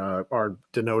are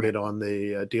denoted on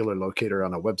the dealer locator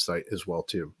on a website as well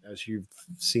too. As you've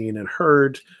seen and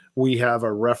heard, we have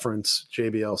a reference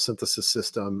JBL Synthesis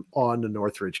system on the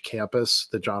Northridge campus,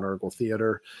 the John Ergel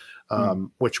Theater,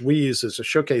 which we use as a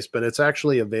showcase, but it's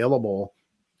actually available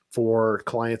for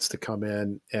clients to come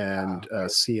in and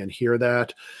see and hear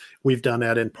that. We've done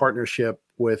that in partnership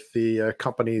with the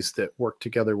companies that work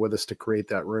together with us to create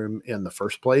that room in the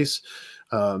first place.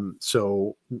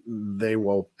 So they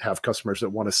will have customers that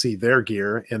want to see their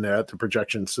gear in that, the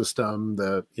projection system,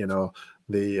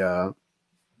 the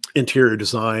interior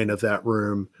design of that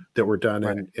room that were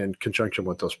done in conjunction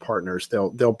with those partners.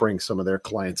 They'll bring some of their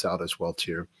clients out as well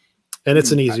too. And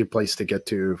it's an easy place to get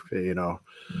to, you know,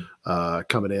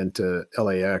 coming into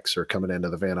LAX or coming into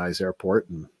the Van Nuys Airport,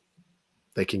 and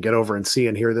they can get over and see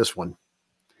and hear this one.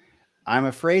 I'm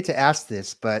afraid to ask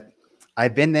this, but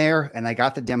I've been there and I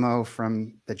got the demo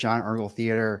from the John Ergel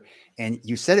Theater, and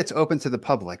you said it's open to the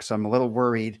public. So I'm a little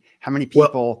worried how many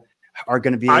people are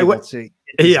going to be able to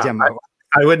demo.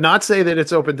 I would not say that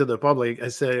it's open to the public. I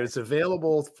say it's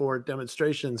available for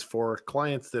demonstrations for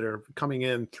clients that are coming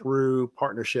in through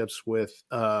partnerships with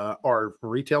our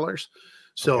retailers.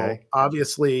 So Okay.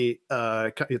 obviously,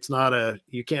 it's not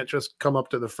you can't just come up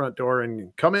to the front door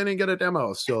and come in and get a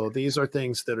demo. So these are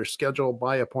things that are scheduled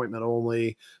by appointment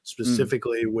only, Mm.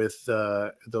 specifically with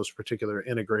those particular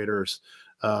integrators.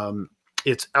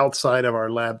 It's outside of our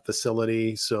lab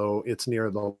facility, so it's near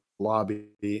the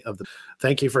lobby of the.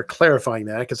 Thank you for clarifying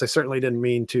that, because I certainly didn't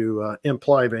mean to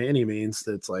imply by any means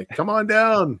that it's like, come on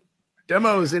down,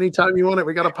 demos anytime you want it.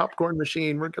 We got a popcorn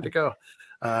machine. We're good to go.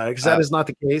 Because that Uh, is not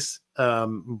the case.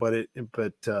 But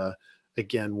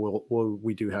again,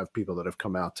 we do have people that have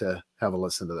come out to have a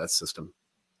listen to that system.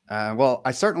 well,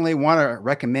 I certainly want to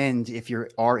recommend, if you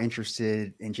are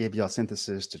interested in JBL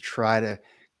Synthesis, to try to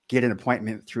get an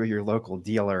appointment through your local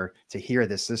dealer to hear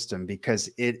this system, because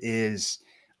it is,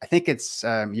 I think it's,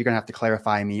 you're going to have to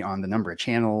clarify me on the number of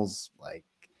channels, like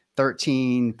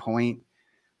 13 point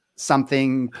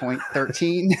something point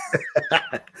 13,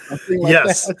 something like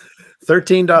Yes, that. What?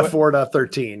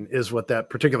 13.4.13 is what that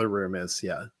particular room is.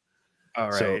 Yeah.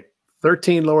 All So right.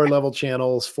 13 lower level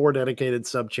channels, 4 dedicated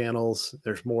sub channels.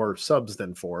 There's more subs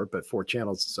than 4, but 4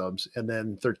 channels of subs, and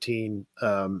then 13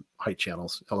 height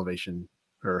channels, elevation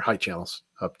or height channels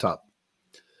up top.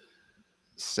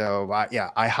 So yeah,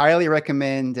 I highly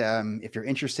recommend, if you're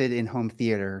interested in home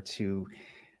theater, to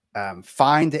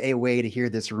find a way to hear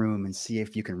this room and see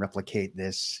if you can replicate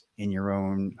this in your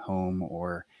own home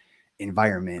or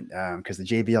environment. Because the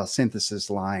JBL Synthesis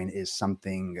line is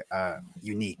something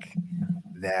unique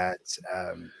that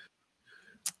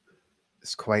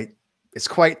is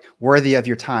quite worthy of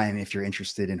your time if you're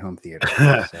interested in home theater.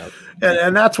 So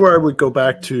And that's where I would go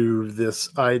back to this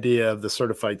idea of the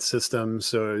certified system.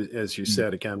 So as you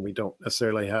said, again, we don't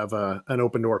necessarily have an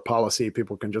open door policy.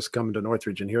 People can just come to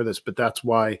Northridge and hear this, but that's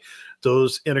why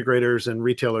those integrators and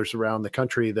retailers around the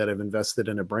country that have invested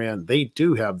in a brand, they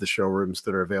do have the showrooms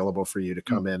that are available for you to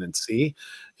come in and see,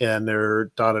 and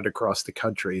they're dotted across the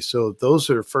country. So those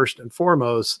are first and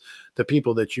foremost the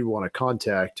people that you want to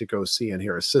contact to go see and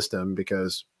hear a system,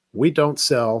 because we don't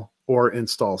sell or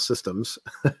install systems.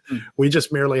 We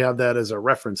just merely have that as a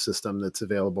reference system that's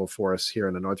available for us here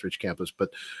in the Northridge campus. But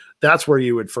that's where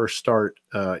you would first start,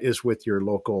 is with your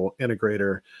local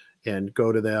integrator, and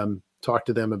go to them, talk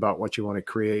to them about what you want to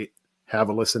create, have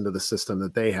a listen to the system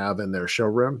that they have in their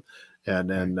showroom, and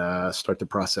then start the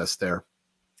process there.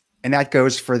 and that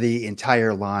goes for the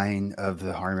entire line of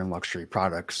the Harman Luxury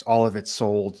products. All of it's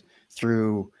sold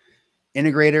through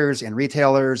integrators and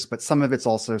retailers, but some of it's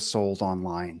also sold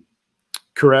online.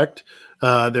 Correct.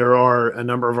 There are a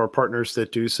number of our partners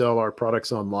that do sell our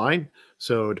products online.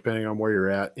 So depending on where you're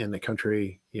at in the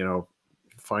country,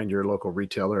 find your local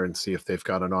retailer and see if they've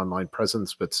got an online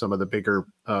presence. But some of the bigger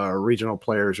regional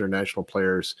players or national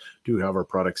players do have our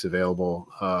products available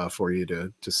for you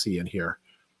to see and hear.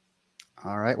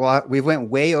 All right. Well, we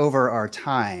went way over our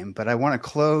time, but I want to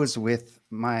close with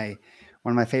one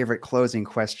of my favorite closing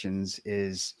questions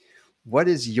is, what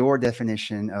is your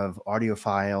definition of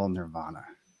audiophile nirvana?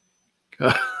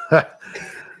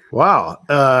 Wow.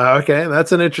 Okay.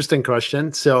 That's an interesting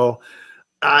question. So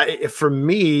for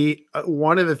me,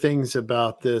 one of the things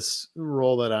about this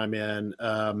role that I'm in,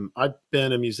 I've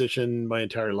been a musician my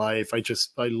entire life.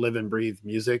 I live and breathe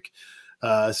music.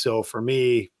 So for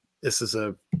me, this is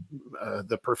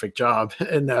the perfect job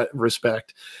in that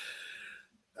respect.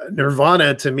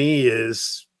 Nirvana to me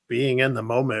is being in the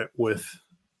moment with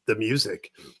the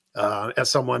music. As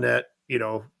someone that,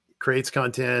 creates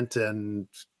content and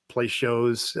plays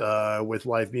shows with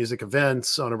live music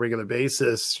events on a regular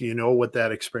basis, what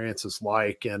that experience is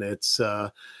like. And it's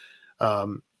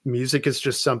music is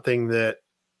just something that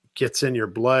gets in your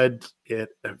blood.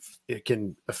 It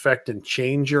can affect and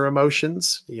change your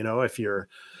emotions. If you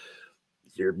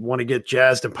want to get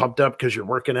jazzed and pumped up because you're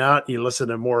working out, you listen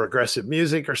to more aggressive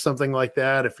music or something like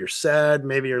that. If you're sad,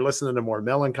 maybe you're listening to more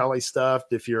melancholy stuff.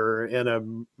 If you're in a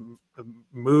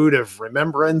mood of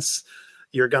remembrance,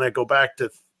 you're going to go back to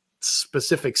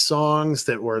specific songs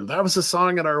that was a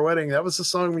song at our wedding. That was the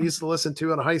song we used to listen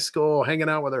to in high school, hanging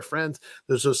out with our friends.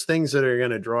 There's those things that are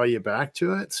going to draw you back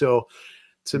to it. So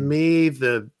to me,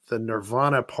 the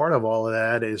nirvana part of all of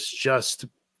that is just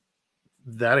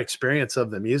that experience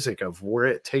of the music, of where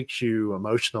it takes you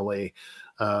emotionally,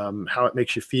 how it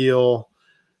makes you feel,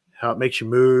 how it makes you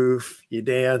move, you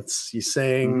dance, you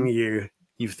sing,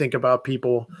 you think about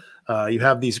people, you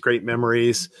have these great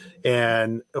memories.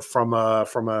 And from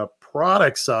a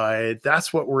product side,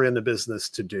 that's what we're in the business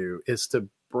to do, is to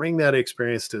bring that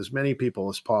experience to as many people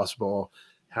as possible,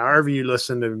 however you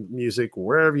listen to music,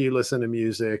 wherever you listen to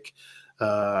music.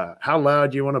 How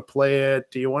loud do you want to play it?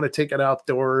 Do you want to take it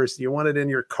outdoors? Do you want it in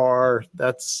your car?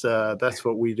 That's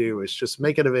what we do, is just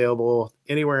make it available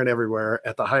anywhere and everywhere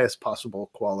at the highest possible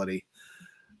quality.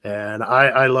 And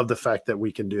I love the fact that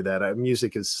we can do that.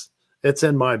 Music it's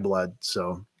in my blood.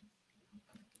 So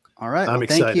all right. I'm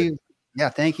excited. Thank you. Yeah.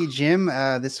 Thank you, Jim.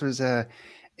 This was an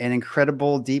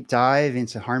incredible deep dive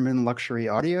into Harman Luxury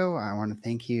Audio. I want to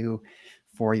thank you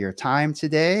for your time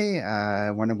today.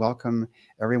 I want to welcome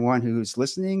everyone who's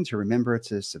listening to remember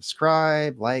to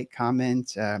subscribe, like,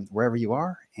 comment, wherever you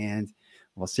are. And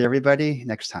we'll see everybody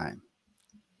next time.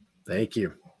 Thank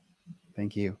you.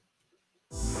 Thank you.